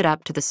dredge it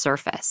up to the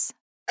surface.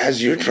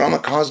 Has your trauma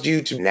caused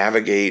you to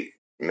navigate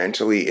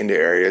mentally into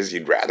areas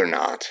you'd rather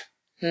not?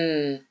 You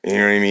know what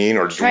I mean?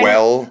 Or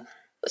dwell?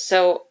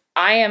 So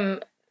I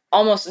am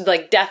almost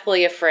like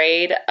deathly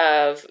afraid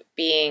of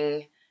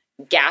being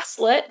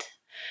gaslit.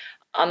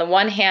 On the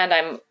one hand,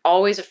 I'm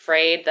always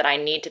afraid that I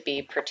need to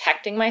be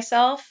protecting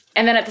myself.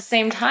 And then at the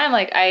same time,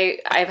 like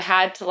I've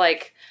had to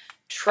like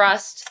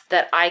trust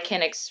that I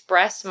can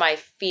express my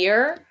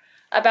fear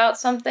about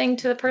something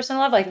to the person I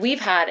love. Like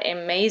we've had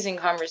amazing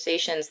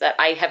conversations that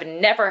I have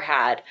never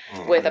had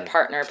with a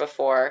partner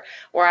before,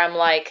 where I'm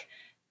like,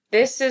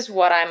 this is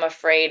what I'm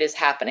afraid is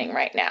happening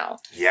right now.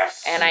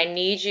 Yes. And I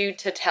need you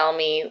to tell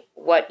me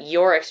what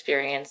your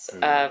experience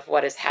of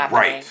what is happening.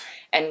 Right.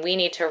 And we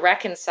need to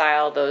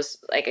reconcile those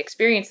like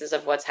experiences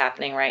of what's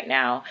happening right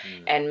now.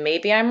 And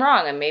maybe I'm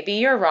wrong, and maybe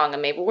you're wrong,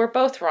 and maybe we're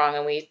both wrong,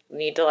 and we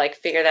need to like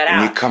figure that out.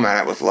 And you come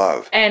at it with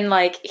love. And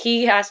like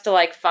he has to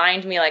like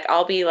find me, like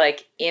I'll be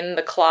like in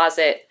the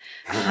closet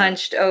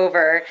hunched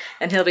over,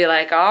 and he'll be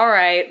like, all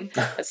right,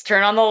 let's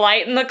turn on the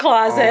light in the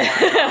closet.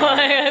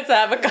 Let's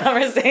have a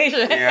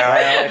conversation.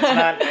 Yeah,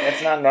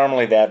 it's not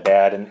normally that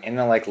bad. And in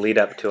the like lead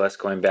up to us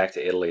going back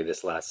to Italy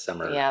this last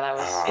summer,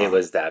 it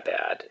was that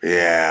bad.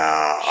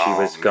 Yeah.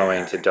 She was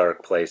going to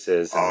dark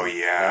places. And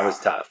that was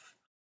tough.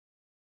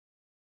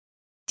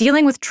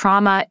 Dealing with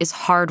trauma is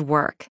hard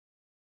work.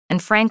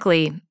 And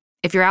frankly,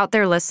 if you're out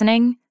there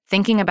listening,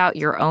 thinking about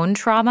your own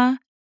trauma,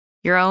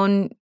 your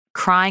own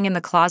crying in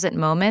the closet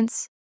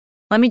moments,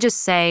 let me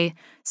just say,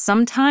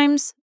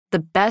 sometimes the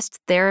best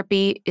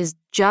therapy is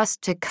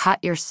just to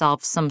cut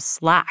yourself some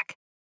slack.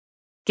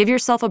 Give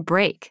yourself a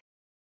break.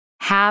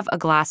 Have a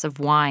glass of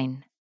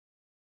wine.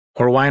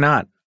 Or why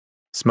not?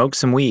 Smoke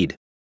some weed.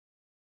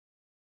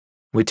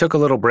 We took a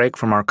little break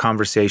from our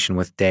conversation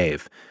with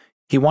Dave.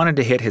 He wanted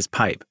to hit his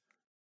pipe,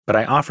 but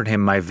I offered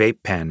him my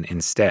vape pen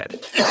instead.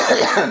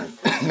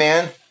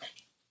 Man,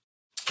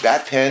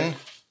 that pen...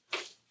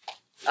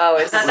 Oh,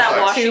 is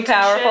that too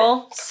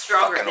powerful?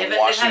 Stronger. They've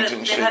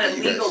had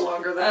it legal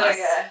longer than us.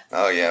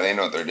 Oh yeah, they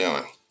know what they're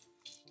doing.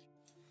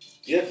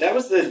 Yeah, that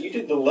was you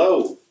did the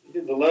low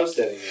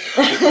setting.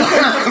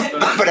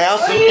 But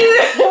also...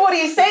 What are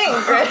you saying,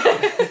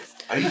 Chris?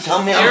 Are you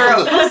telling me You're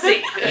I'm a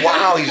pussy.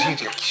 Wow, he's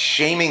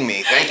shaming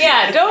me. Thank you.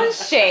 Yeah, don't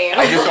shame.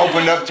 I just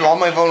opened up to all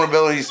my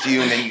vulnerabilities to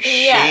you, and then you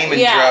shame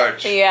and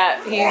judge. Yeah.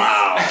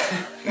 Wow.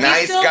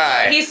 Nice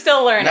guy. He's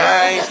still learning.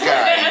 Nice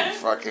guy. You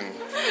fucking.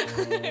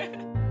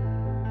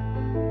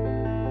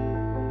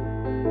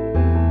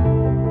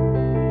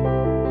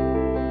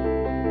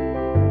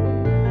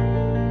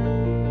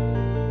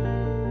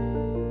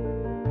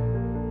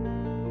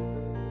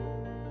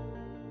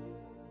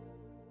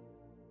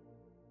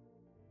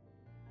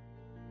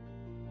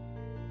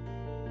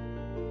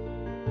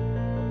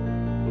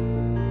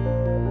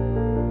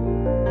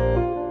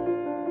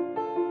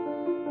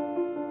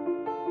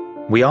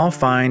 We all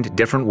find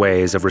different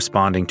ways of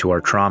responding to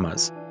our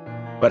traumas.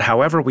 But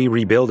however we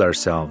rebuild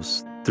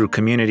ourselves, through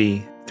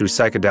community, through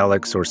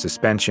psychedelics or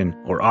suspension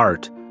or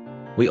art,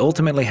 we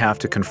ultimately have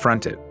to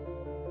confront it,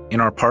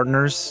 in our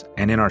partners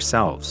and in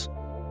ourselves.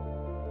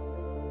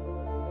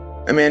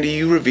 Amanda,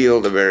 you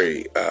revealed a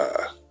very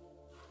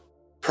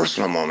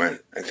personal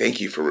moment, and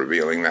thank you for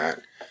revealing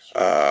that,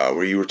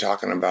 where you were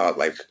talking about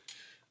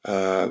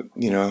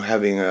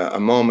having a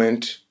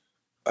moment,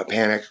 a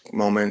panic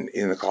moment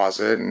in the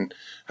closet. And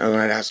when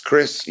I'd ask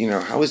Chris,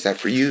 how is that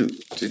for you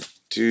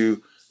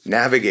to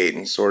navigate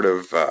and sort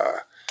of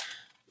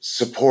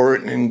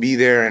support and be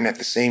there, and at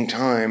the same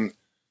time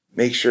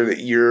make sure that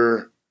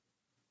you're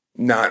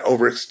not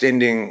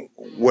overextending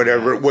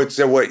whatever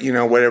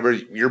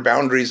your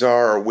boundaries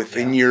are or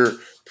within your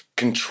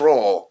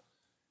control.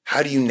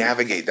 How do you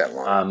navigate that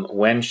line?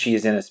 When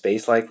she's in a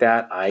space like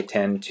that, I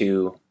tend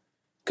to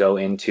go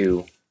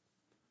into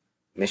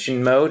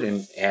mission mode,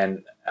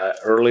 and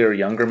earlier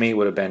younger me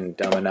would have been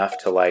dumb enough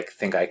to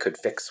think I could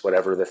fix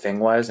whatever the thing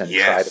was and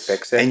try to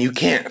fix it. And you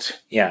can't.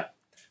 Yeah.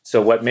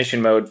 So what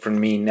mission mode for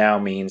me now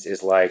means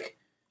is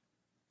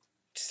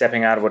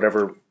stepping out of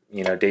whatever,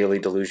 daily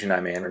delusion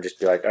I'm in, or just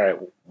be like, all right,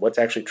 what's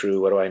actually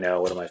true? What do I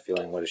know? What am I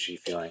feeling? What is she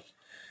feeling?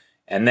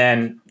 And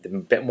then the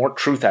bit more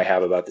truth I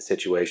have about the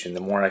situation,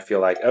 the more I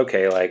feel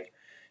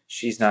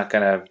she's not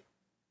going to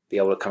be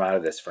able to come out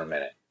of this for a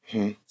minute.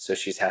 Mm-hmm. So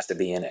she has to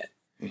be in it.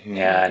 Mm-hmm.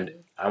 And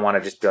I want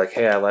to just be like,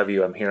 hey, I love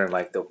you. I'm here. And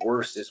the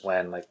worst is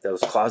when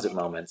those closet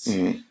moments,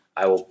 mm-hmm.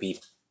 I will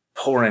be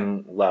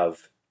pouring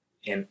love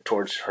in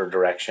towards her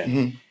direction.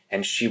 Mm-hmm.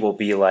 And she will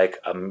be like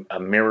a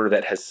mirror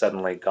that has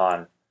suddenly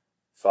gone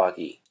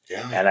foggy.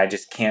 Yeah. And I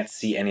just can't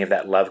see any of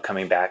that love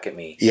coming back at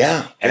me.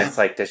 Yeah. And it's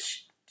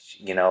this,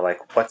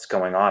 what's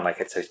going on?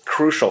 It's a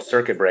crucial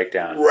circuit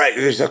breakdown. Right.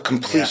 There's a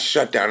complete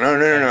shutdown.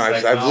 No.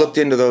 I've looked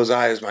into those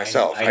eyes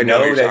myself. I know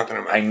what you're talking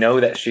about. I know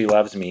that she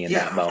loves me in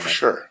that moment. For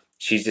sure.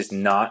 She's just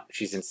not,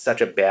 she's in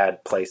such a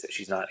bad place that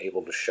she's not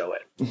able to show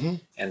it. Mm-hmm.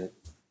 And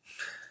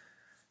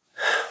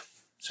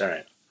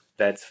sorry,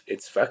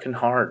 it's fucking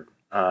hard.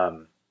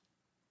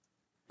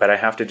 But I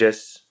have to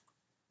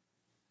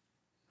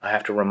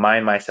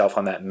remind myself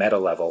on that meta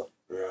level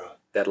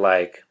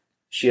that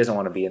she doesn't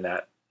want to be in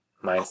that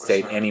mind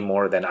state any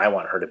more than I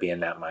want her to be in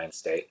that mind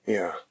state.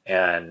 Yeah.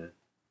 And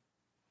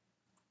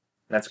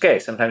that's okay.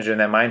 Sometimes you're in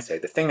that mind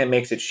state. The thing that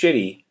makes it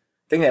shitty,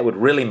 thing that would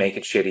really make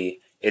it shitty,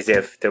 is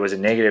if there was a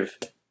negative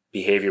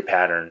behavior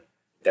pattern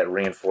that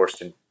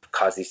reinforced and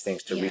caused these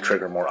things to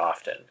re-trigger more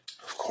often.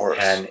 Of course.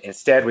 And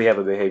instead we have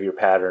a behavior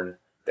pattern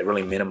that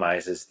really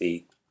minimizes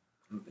the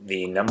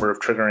number of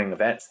triggering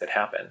events that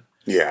happen.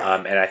 Yeah.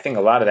 And I think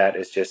a lot of that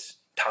is just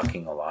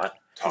talking a lot.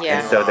 Yeah.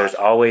 And so there's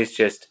always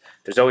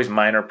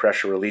minor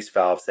pressure release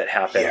valves that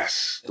happen.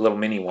 Yes. Little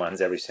mini ones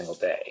every single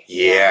day.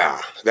 Yeah.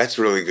 That's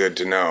really good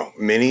to know.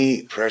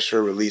 Mini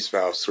pressure release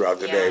valves throughout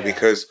the day,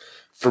 because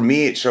for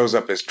me, it shows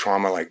up as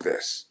trauma like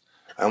this.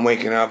 I'm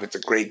waking up, it's a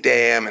great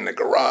day, I'm in the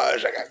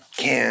garage, I got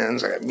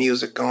cans, I got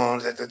music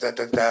going,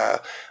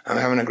 I'm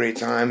having a great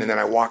time, and then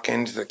I walk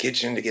into the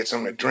kitchen to get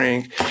something to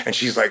drink, and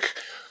she's like,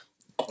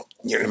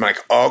 I'm like,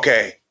 oh,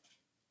 okay,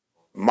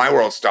 my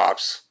world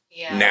stops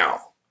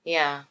now.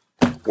 Yeah.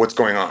 What's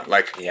going on?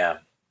 Yeah.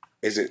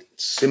 Is it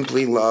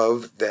simply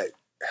love that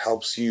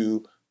helps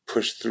you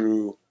push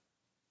through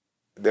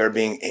there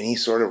being any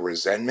sort of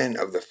resentment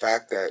of the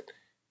fact that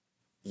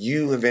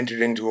you have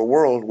entered into a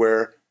world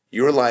where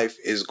your life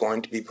is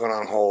going to be put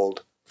on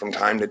hold from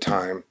time to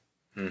time.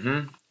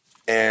 Mm-hmm.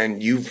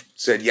 And you've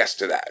said yes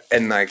to that.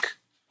 And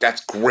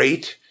that's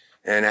great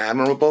and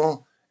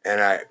admirable.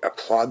 And I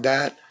applaud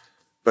that.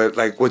 But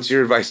what's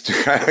your advice to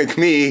a guy like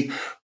me?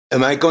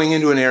 Am I going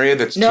into an area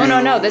that's No.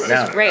 This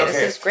is great. Okay.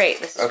 This is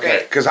great. This is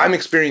great. Because I'm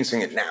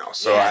experiencing it now.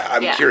 So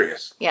I'm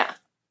curious. Yeah.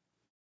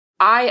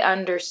 I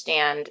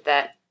understand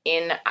that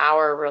in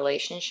our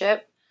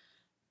relationship,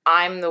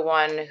 I'm the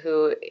one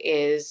who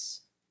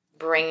is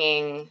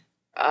bringing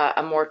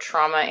a more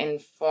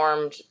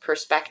trauma-informed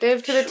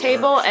perspective to the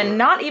table. Sure. And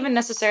not even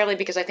necessarily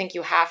because I think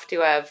you have to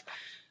have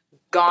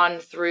gone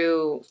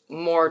through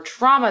more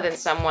trauma than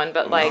someone,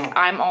 but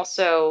I'm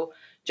also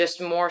just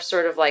more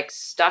sort of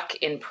stuck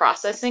in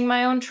processing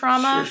my own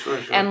trauma. Sure.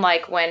 And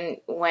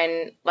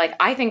when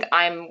I think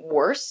I'm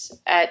worse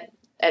at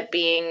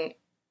being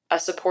a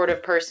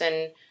supportive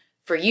person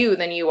for you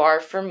than you are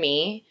for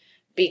me,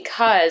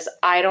 because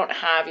I don't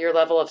have your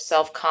level of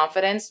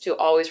self-confidence to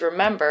always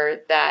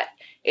remember that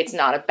it's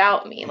not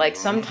about me. Like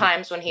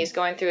sometimes when he's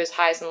going through his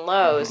highs and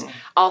lows,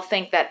 I'll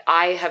think that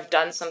I have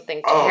done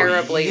something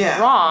terribly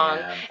wrong.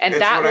 And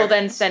that will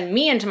then send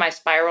me into my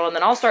spiral. And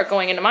then I'll start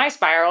going into my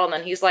spiral. And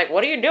then he's like,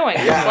 what are you doing?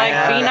 Just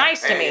be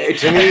nice to me.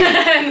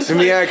 To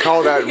me, I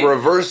call that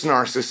reverse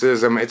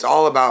narcissism. It's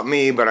all about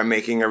me, but I'm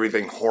making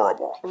everything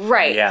horrible.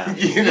 Right. Yeah.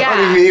 You know what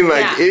I mean?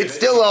 Like, it's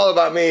still all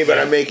about me, but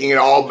I'm making it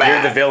all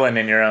bad. You're the villain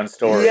in your own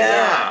story.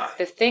 Yeah.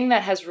 The thing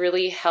that has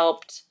really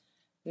helped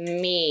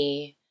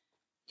me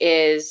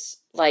is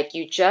like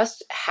you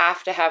just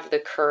have to have the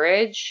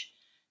courage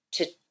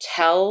to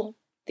tell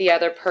the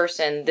other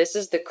person, this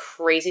is the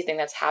crazy thing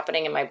that's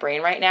happening in my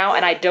brain right now,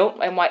 and I don't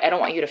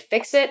want you to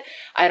fix it.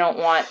 I don't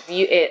want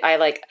you.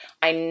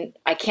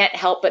 I can't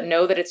help but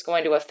know that it's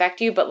going to affect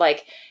you. But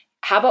like,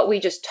 how about we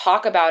just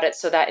talk about it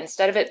so that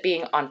instead of it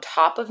being on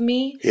top of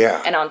me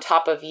and on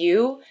top of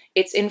you,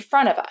 it's in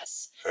front of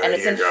us and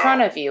it's in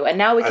front of you, and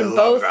now we can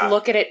both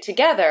look at it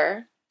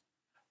together.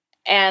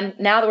 And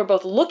now that we're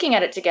both looking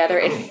at it together,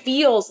 it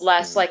feels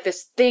less like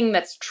this thing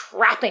that's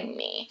trapping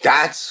me.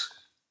 That's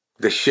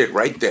the shit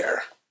right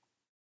there.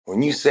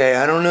 When you say,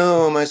 I don't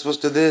know, am I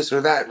supposed to this or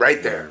that?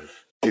 Right there.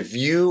 If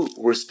you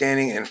were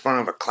standing in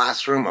front of a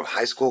classroom of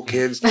high school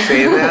kids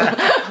saying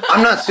that,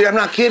 I'm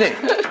not kidding.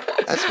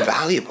 That's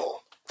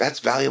valuable. That's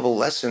a valuable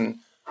lesson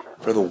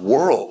for the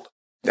world.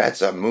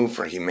 That's a move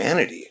for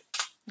humanity.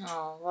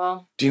 Oh,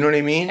 well. Do you know what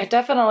I mean? It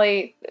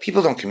definitely...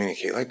 People don't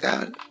communicate like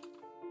that.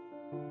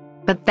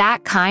 But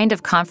that kind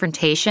of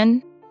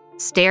confrontation,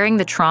 staring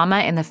the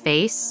trauma in the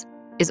face,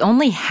 is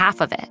only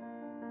half of it.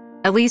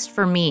 At least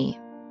for me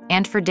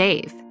and for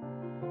Dave.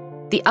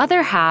 The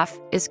other half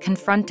is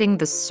confronting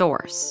the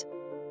source.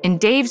 In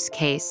Dave's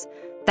case,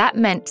 that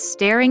meant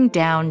staring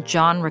down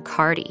John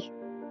Riccardi,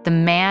 the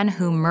man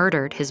who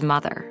murdered his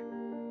mother.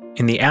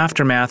 In the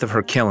aftermath of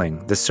her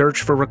killing, the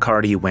search for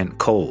Riccardi went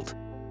cold,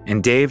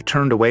 and Dave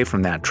turned away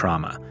from that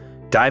trauma,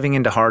 diving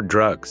into hard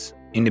drugs,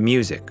 into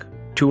music,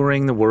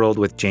 touring the world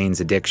with Jane's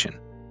addiction.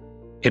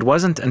 It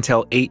wasn't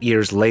until 8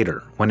 years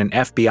later, when an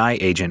FBI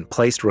agent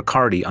placed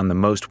Riccardi on the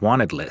most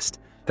wanted list,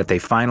 that they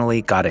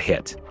finally got a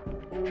hit.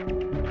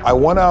 I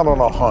went out on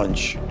a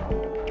hunch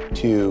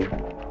to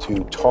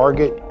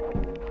target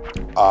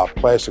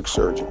plastic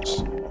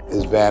surgeons.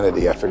 His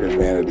vanity, I figured his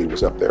vanity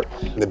was up there.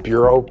 The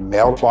Bureau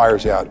mailed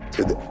flyers out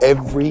to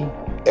every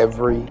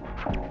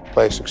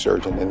plastic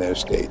surgeon in those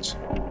states.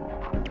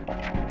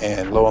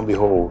 And lo and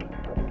behold,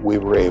 we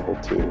were able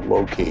to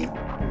locate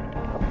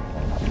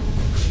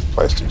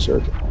plastic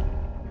surgeon.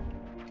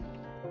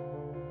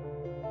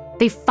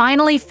 They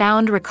finally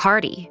found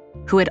Riccardi,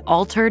 who had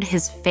altered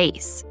his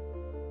face.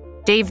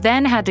 Dave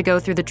then had to go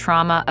through the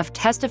trauma of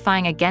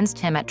testifying against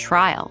him at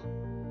trial.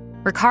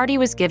 Riccardi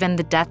was given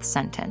the death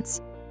sentence,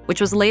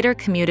 which was later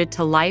commuted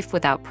to life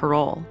without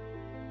parole.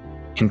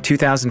 In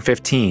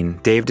 2015,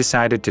 Dave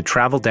decided to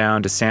travel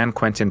down to San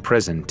Quentin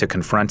prison to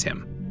confront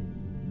him.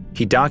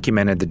 He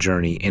documented the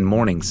journey in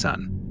Morning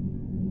Sun.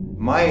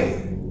 My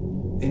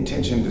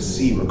intention to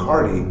see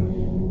Riccardi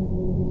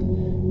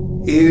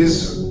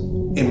is,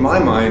 in my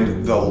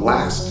mind, the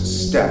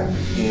last step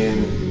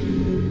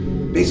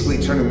in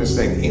basically turning this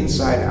thing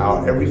inside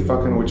out, every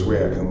fucking which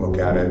way I can look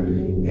at it.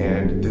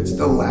 And it's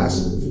the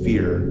last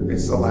fear,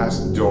 it's the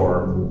last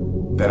door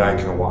that I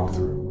can walk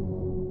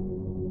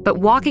through. But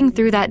walking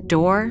through that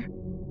door,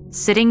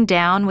 sitting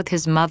down with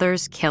his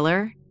mother's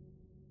killer,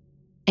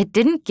 it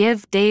didn't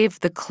give Dave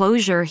the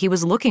closure he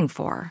was looking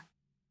for.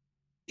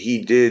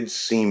 He did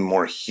seem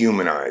more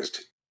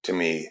humanized to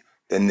me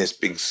than this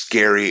big,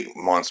 scary,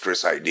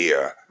 monstrous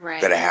idea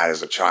that I had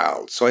as a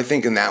child. So I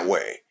think in that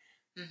way,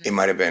 it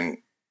might have been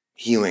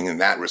healing in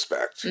that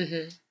respect.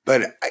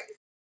 But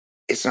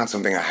it's not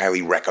something I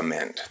highly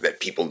recommend that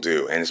people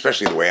do. And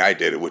especially the way I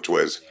did it, which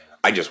was,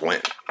 I just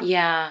went.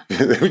 Yeah.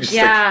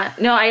 Yeah.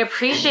 No, I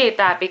appreciate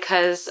that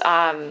because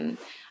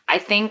I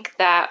think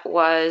that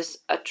was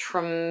a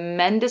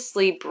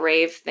tremendously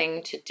brave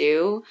thing to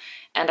do.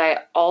 And I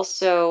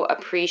also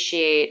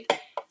appreciate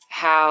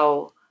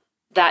how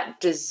that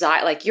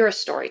desire, like you're a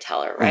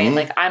storyteller, right?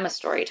 Like I'm a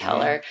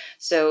storyteller.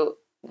 So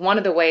one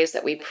of the ways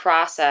that we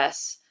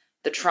process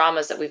the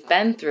traumas that we've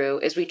been through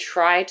is we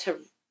try to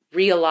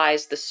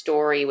realize the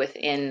story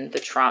within the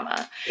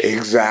trauma.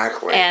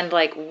 Exactly. And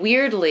like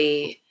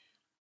weirdly,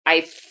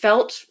 I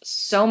felt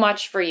so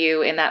much for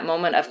you in that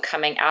moment of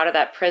coming out of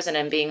that prison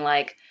and being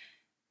like,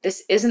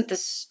 this isn't the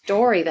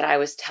story that I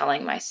was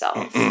telling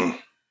myself.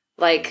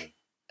 Like,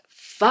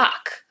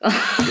 fuck.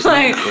 Isn't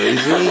that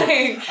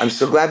crazy? I'm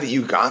so glad that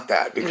you got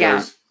that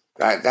because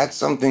that's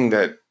something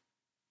that,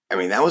 I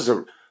mean, that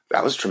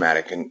was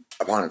traumatic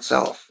upon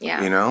itself.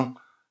 Yeah. You know?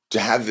 To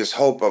have this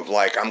hope of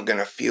like, I'm going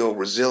to feel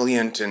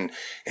resilient and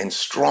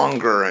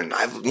stronger. And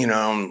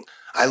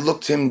I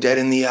looked him dead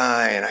in the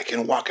eye and I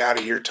can walk out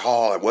of here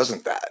tall. It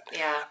wasn't that.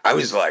 Yeah. I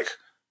was like,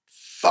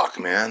 fuck,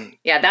 man.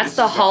 Yeah, that's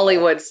the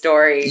Hollywood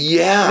story.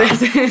 Yeah.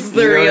 This is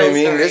the real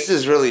story. This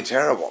is really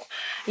terrible.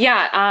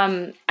 Yeah,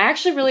 I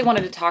actually really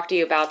wanted to talk to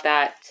you about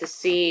that to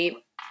see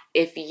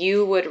if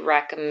you would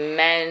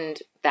recommend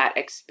that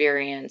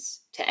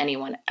experience to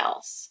anyone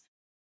else.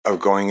 Of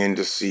going in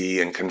to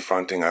see and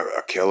confronting a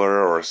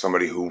killer or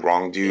somebody who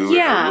wronged you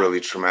in a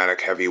really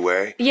traumatic, heavy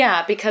way?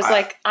 Yeah, because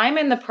I'm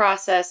in the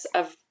process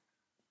of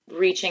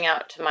reaching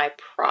out to my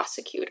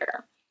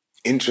prosecutor.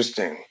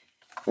 Interesting.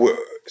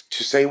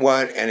 To say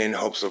what and in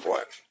hopes of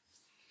what?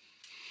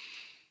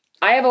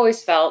 I have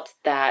always felt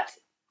that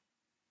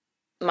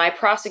my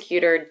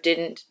prosecutor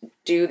didn't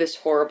do this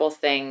horrible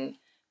thing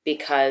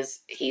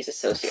because he's a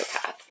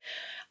sociopath.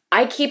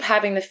 I keep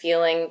having the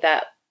feeling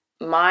that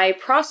my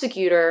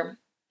prosecutor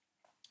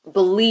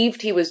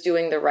believed he was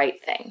doing the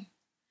right thing.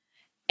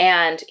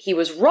 And he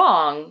was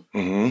wrong,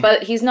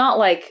 but he's not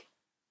like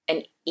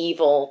an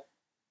evil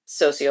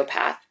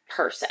sociopath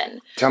person.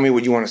 Tell me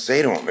what you want to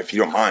say to him, if you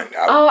don't mind.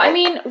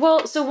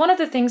 So one of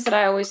the things that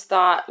I always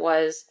thought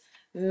was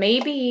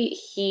maybe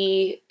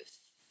he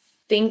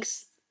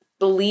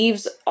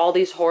believes all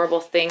these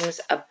horrible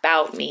things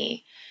about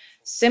me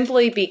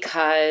simply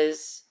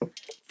because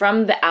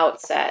from the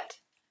outset,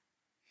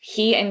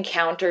 he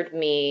encountered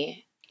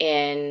me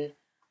in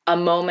a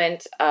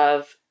moment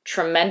of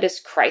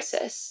tremendous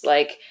crisis.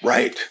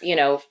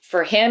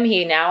 For him,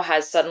 he now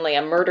has suddenly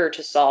a murder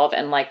to solve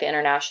and the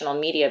international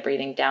media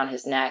breathing down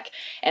his neck.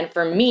 And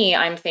for me,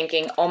 I'm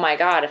thinking, oh my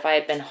God, if I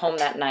had been home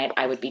that night,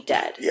 I would be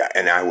dead. Yeah,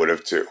 and I would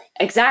have too.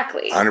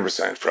 Exactly.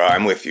 100%.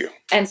 I'm with you.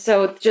 And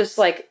so just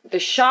the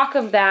shock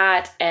of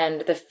that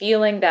and the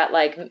feeling that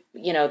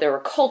there were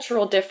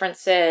cultural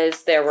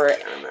differences, there were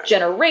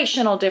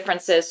generational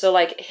differences. So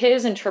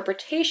his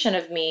interpretation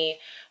of me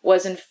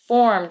was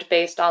informed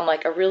based on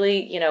a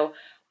really,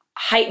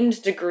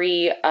 heightened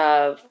degree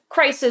of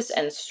crisis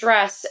and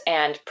stress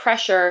and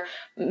pressure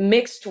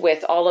mixed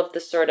with all of the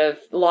sort of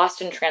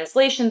lost in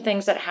translation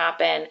things that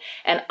happen.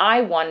 And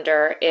I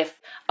wonder if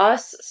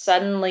us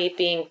suddenly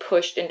being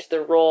pushed into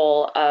the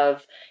role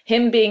of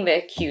him being the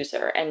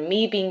accuser and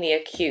me being the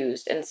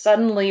accused, and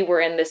suddenly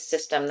we're in this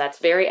system that's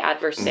very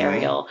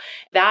adversarial,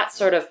 that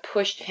sort of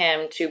pushed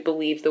him to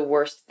believe the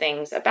worst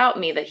things about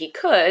me that he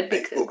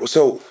could.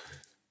 So,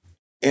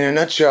 in a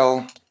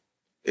nutshell,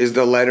 is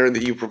the letter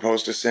that you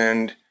propose to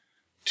send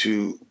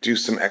to do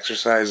some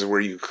exercise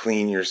where you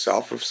clean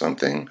yourself of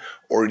something,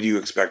 or do you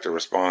expect a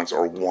response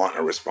or want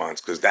a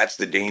response? Because that's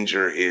the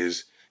danger,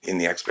 is in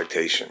the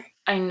expectation.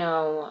 I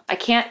know. I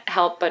can't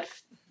help but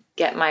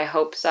get my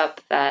hopes up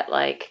that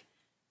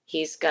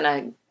he's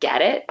gonna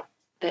get it,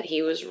 that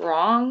he was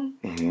wrong.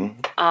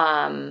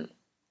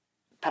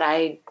 But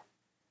I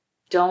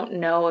don't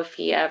know if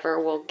he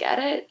ever will get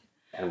it.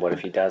 And what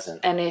if he doesn't?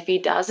 And if he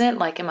doesn't,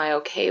 am I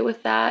okay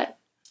with that?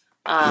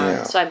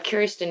 So I'm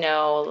curious to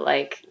know,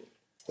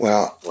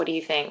 what do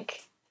you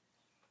think?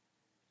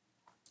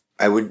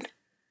 I would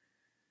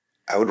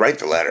write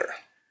the letter.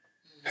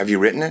 Have you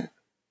written it?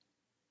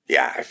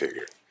 Yeah, I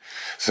figured.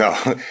 So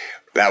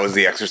that was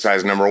the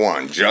exercise number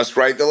 1. Just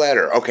write the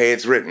letter. Okay,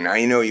 it's written. Now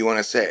you know what you want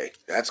to say.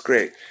 That's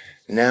great.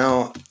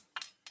 Now,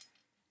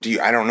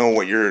 I don't know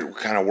what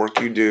kind of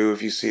work you do,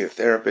 if you see a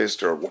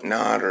therapist or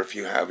not, or if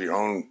you have your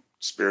own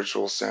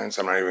spiritual sense.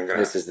 I'm not even going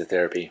to... This is the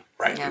therapy.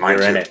 Right. Yeah.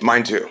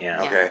 Mine too.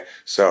 Yeah. Okay.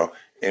 So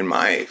in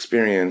my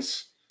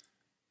experience,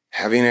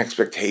 having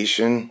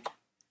expectation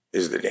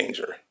is the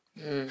danger.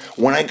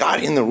 When I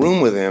got in the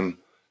room with him,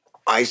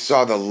 I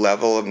saw the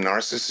level of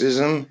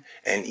narcissism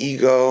and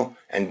ego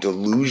and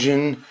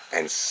delusion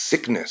and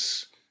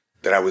sickness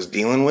that I was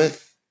dealing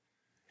with.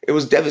 It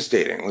was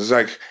devastating. It was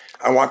I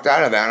walked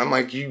out of that and I'm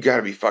like, you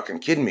gotta be fucking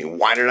kidding me.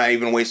 Why did I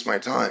even waste my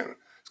time?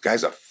 This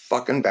guy's a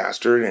fucking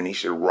bastard and he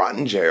should rot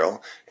in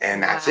jail,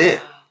 and that's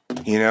it.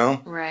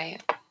 Right.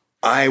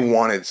 I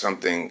wanted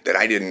something that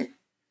I didn't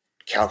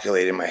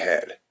calculate in my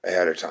head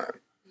ahead of time.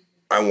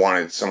 I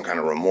wanted some kind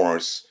of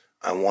remorse.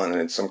 I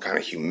wanted some kind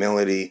of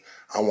humility.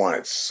 I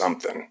wanted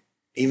something.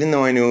 Even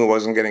though I knew I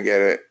wasn't going to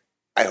get it,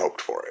 I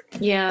hoped for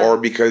it. Yeah. Or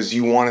because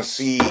you want to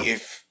see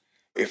if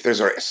there's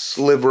a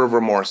sliver of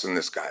remorse in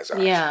this guy's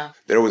eyes. Yeah.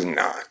 There was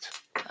not.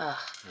 Ugh.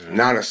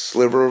 Not a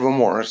sliver of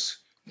remorse.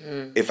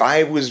 If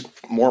I was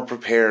more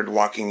prepared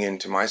walking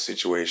into my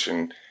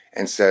situation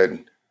and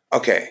said,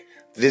 okay,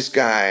 this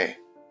guy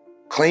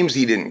claims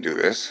he didn't do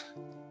this.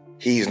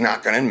 He's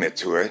not going to admit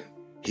to it.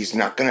 He's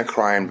not going to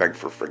cry and beg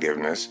for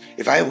forgiveness.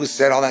 If I was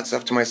said all that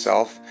stuff to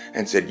myself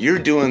and said, you're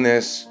doing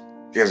this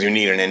because you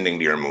need an ending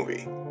to your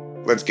movie.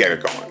 Let's get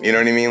it going. You know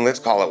what I mean? Let's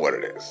call it what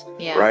it is.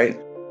 Yeah. Right?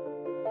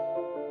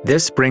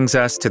 This brings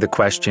us to the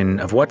question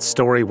of what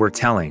story we're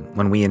telling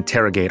when we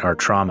interrogate our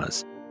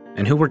traumas,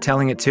 and who we're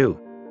telling it to.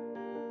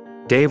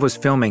 Dave was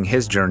filming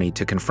his journey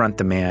to confront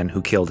the man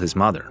who killed his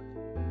mother.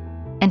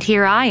 And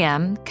here I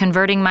am,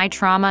 converting my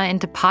trauma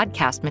into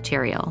podcast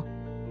material,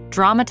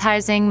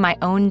 dramatizing my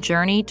own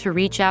journey to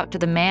reach out to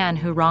the man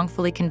who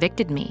wrongfully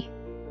convicted me.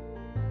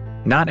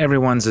 Not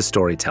everyone's a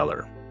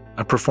storyteller,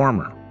 a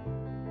performer.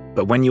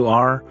 But when you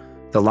are,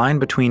 the line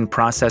between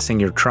processing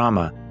your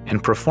trauma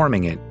and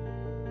performing it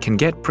can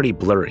get pretty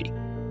blurry.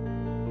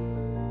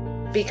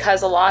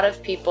 Because a lot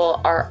of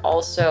people are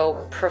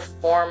also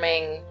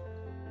performing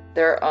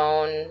their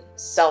own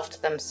self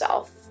to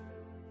themselves.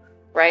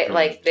 right?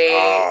 Like they.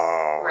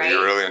 Oh, right?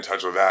 you're really in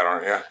touch with that,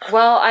 aren't you?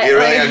 Well, you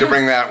really had to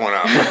bring that one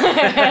up.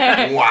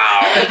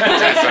 Wow,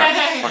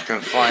 just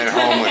fucking flying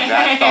home with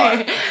that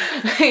thought.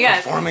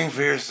 Yeah. Performing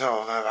for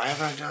yourself. Have I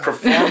ever done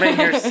Performing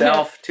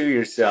yourself to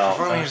yourself.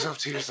 Performing yourself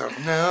to yourself.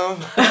 No,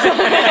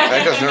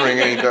 that doesn't ring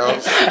any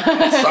bells.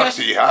 It sucks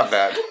that you have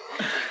that.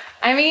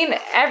 I mean,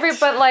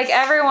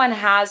 everyone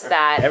has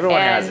that. Everyone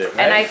has it,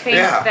 right? And I think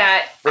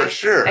that for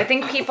sure. I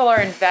think people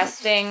are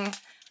investing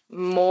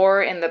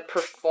more in the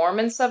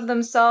performance of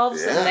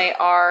themselves than they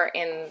are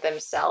in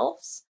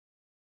themselves.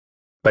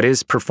 But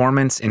is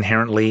performance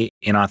inherently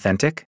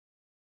inauthentic?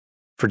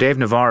 For Dave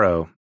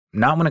Navarro,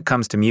 not when it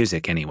comes to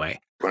music anyway.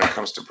 When it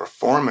comes to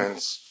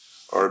performance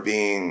or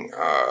being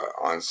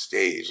on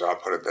stage, I'll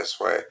put it this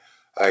way.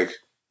 Like,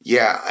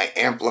 yeah, I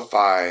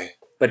amplify.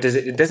 But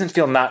it doesn't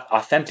feel not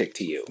authentic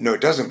to you. No,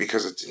 it doesn't,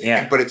 because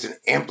but it's an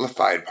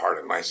amplified part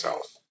of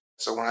myself.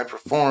 So when I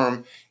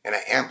perform and I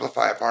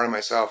amplify a part of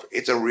myself,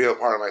 it's a real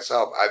part of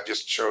myself. I've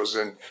just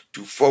chosen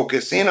to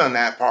focus in on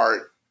that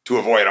part to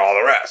avoid all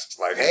the rest.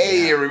 Like,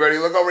 hey, everybody,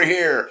 look over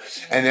here.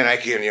 And then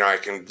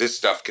this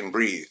stuff can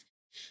breathe.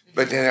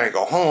 But then I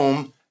go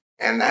home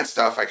and that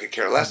stuff I could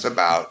care less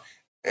about,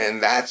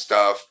 and that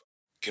stuff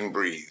can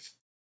breathe.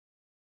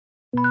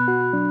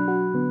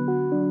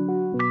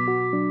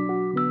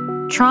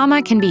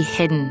 Trauma can be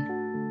hidden,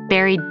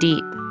 buried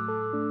deep.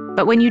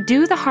 But when you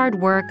do the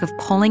hard work of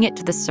pulling it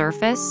to the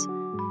surface,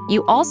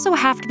 you also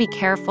have to be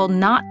careful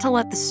not to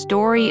let the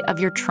story of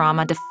your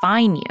trauma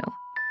define you.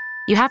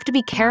 You have to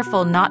be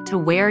careful not to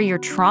wear your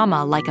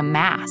trauma like a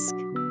mask.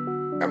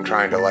 I'm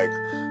trying to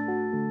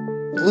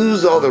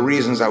lose all the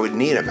reasons I would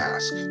need a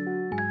mask.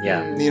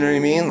 Yeah. You know what I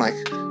mean? Like,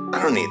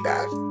 I don't need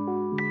that.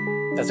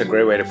 That's a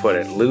great way to put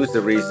it. Lose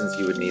the reasons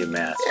you would need a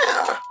mask.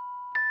 Yeah.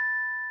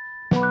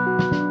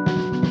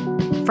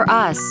 For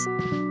us,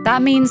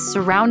 that means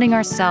surrounding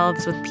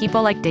ourselves with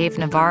people like Dave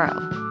Navarro,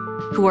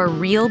 who are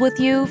real with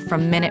you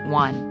from minute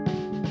one.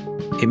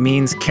 It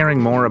means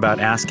caring more about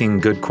asking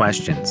good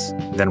questions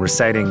than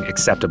reciting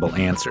acceptable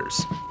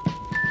answers.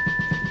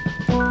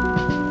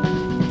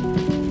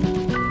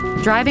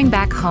 Driving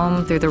back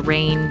home through the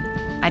rain,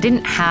 I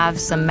didn't have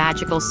some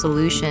magical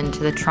solution to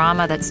the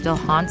trauma that still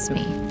haunts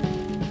me.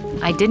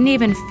 I didn't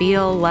even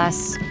feel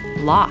less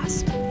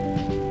lost.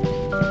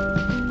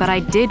 But I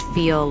did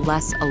feel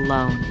less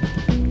alone.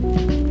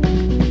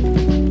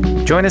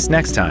 Join us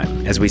next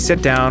time as we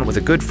sit down with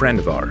a good friend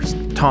of ours,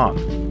 Tom,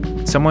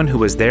 someone who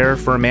was there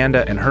for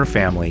Amanda and her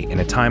family in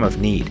a time of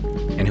need,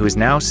 and who is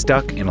now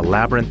stuck in a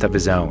labyrinth of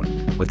his own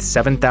with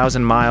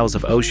 7,000 miles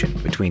of ocean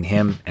between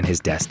him and his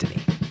destiny.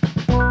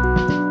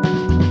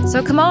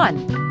 So come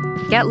on,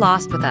 get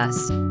lost with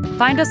us.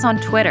 Find us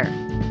on Twitter,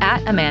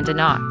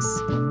 @AmandaKnox,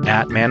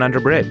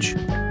 @ManUnderBridge,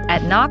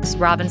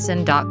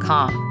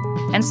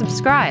 @KnoxRobinson.com, and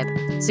subscribe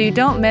so you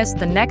don't miss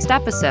the next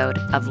episode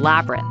of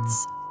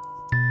Labyrinths.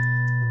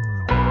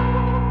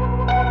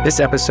 This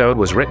episode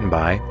was written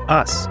by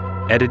us,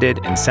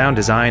 edited and sound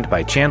designed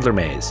by Chandler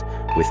Mays,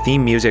 with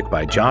theme music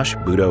by Josh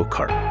Budo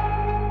Karp.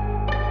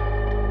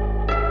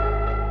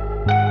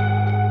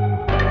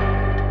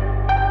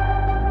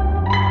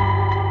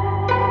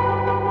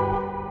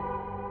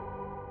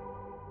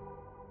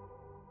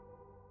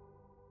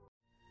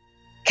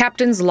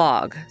 Captain's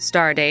Log,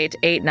 Stardate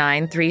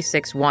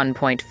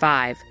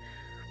 89361.5.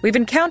 We've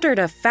encountered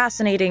a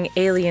fascinating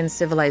alien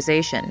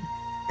civilization.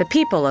 The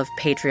people of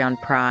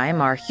Patreon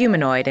Prime are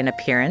humanoid in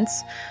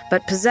appearance,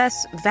 but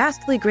possess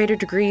vastly greater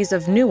degrees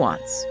of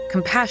nuance,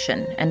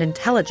 compassion, and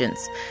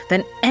intelligence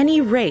than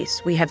any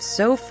race we have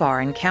so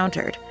far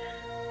encountered.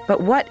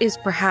 But what is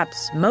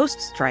perhaps most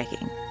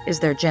striking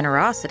is their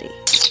generosity.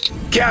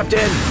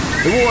 Captain,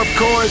 the warp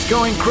core is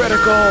going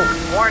critical.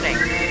 Warning.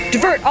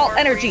 Divert all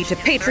energy to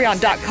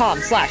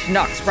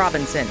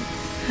patreon.com/KnoxRobinson.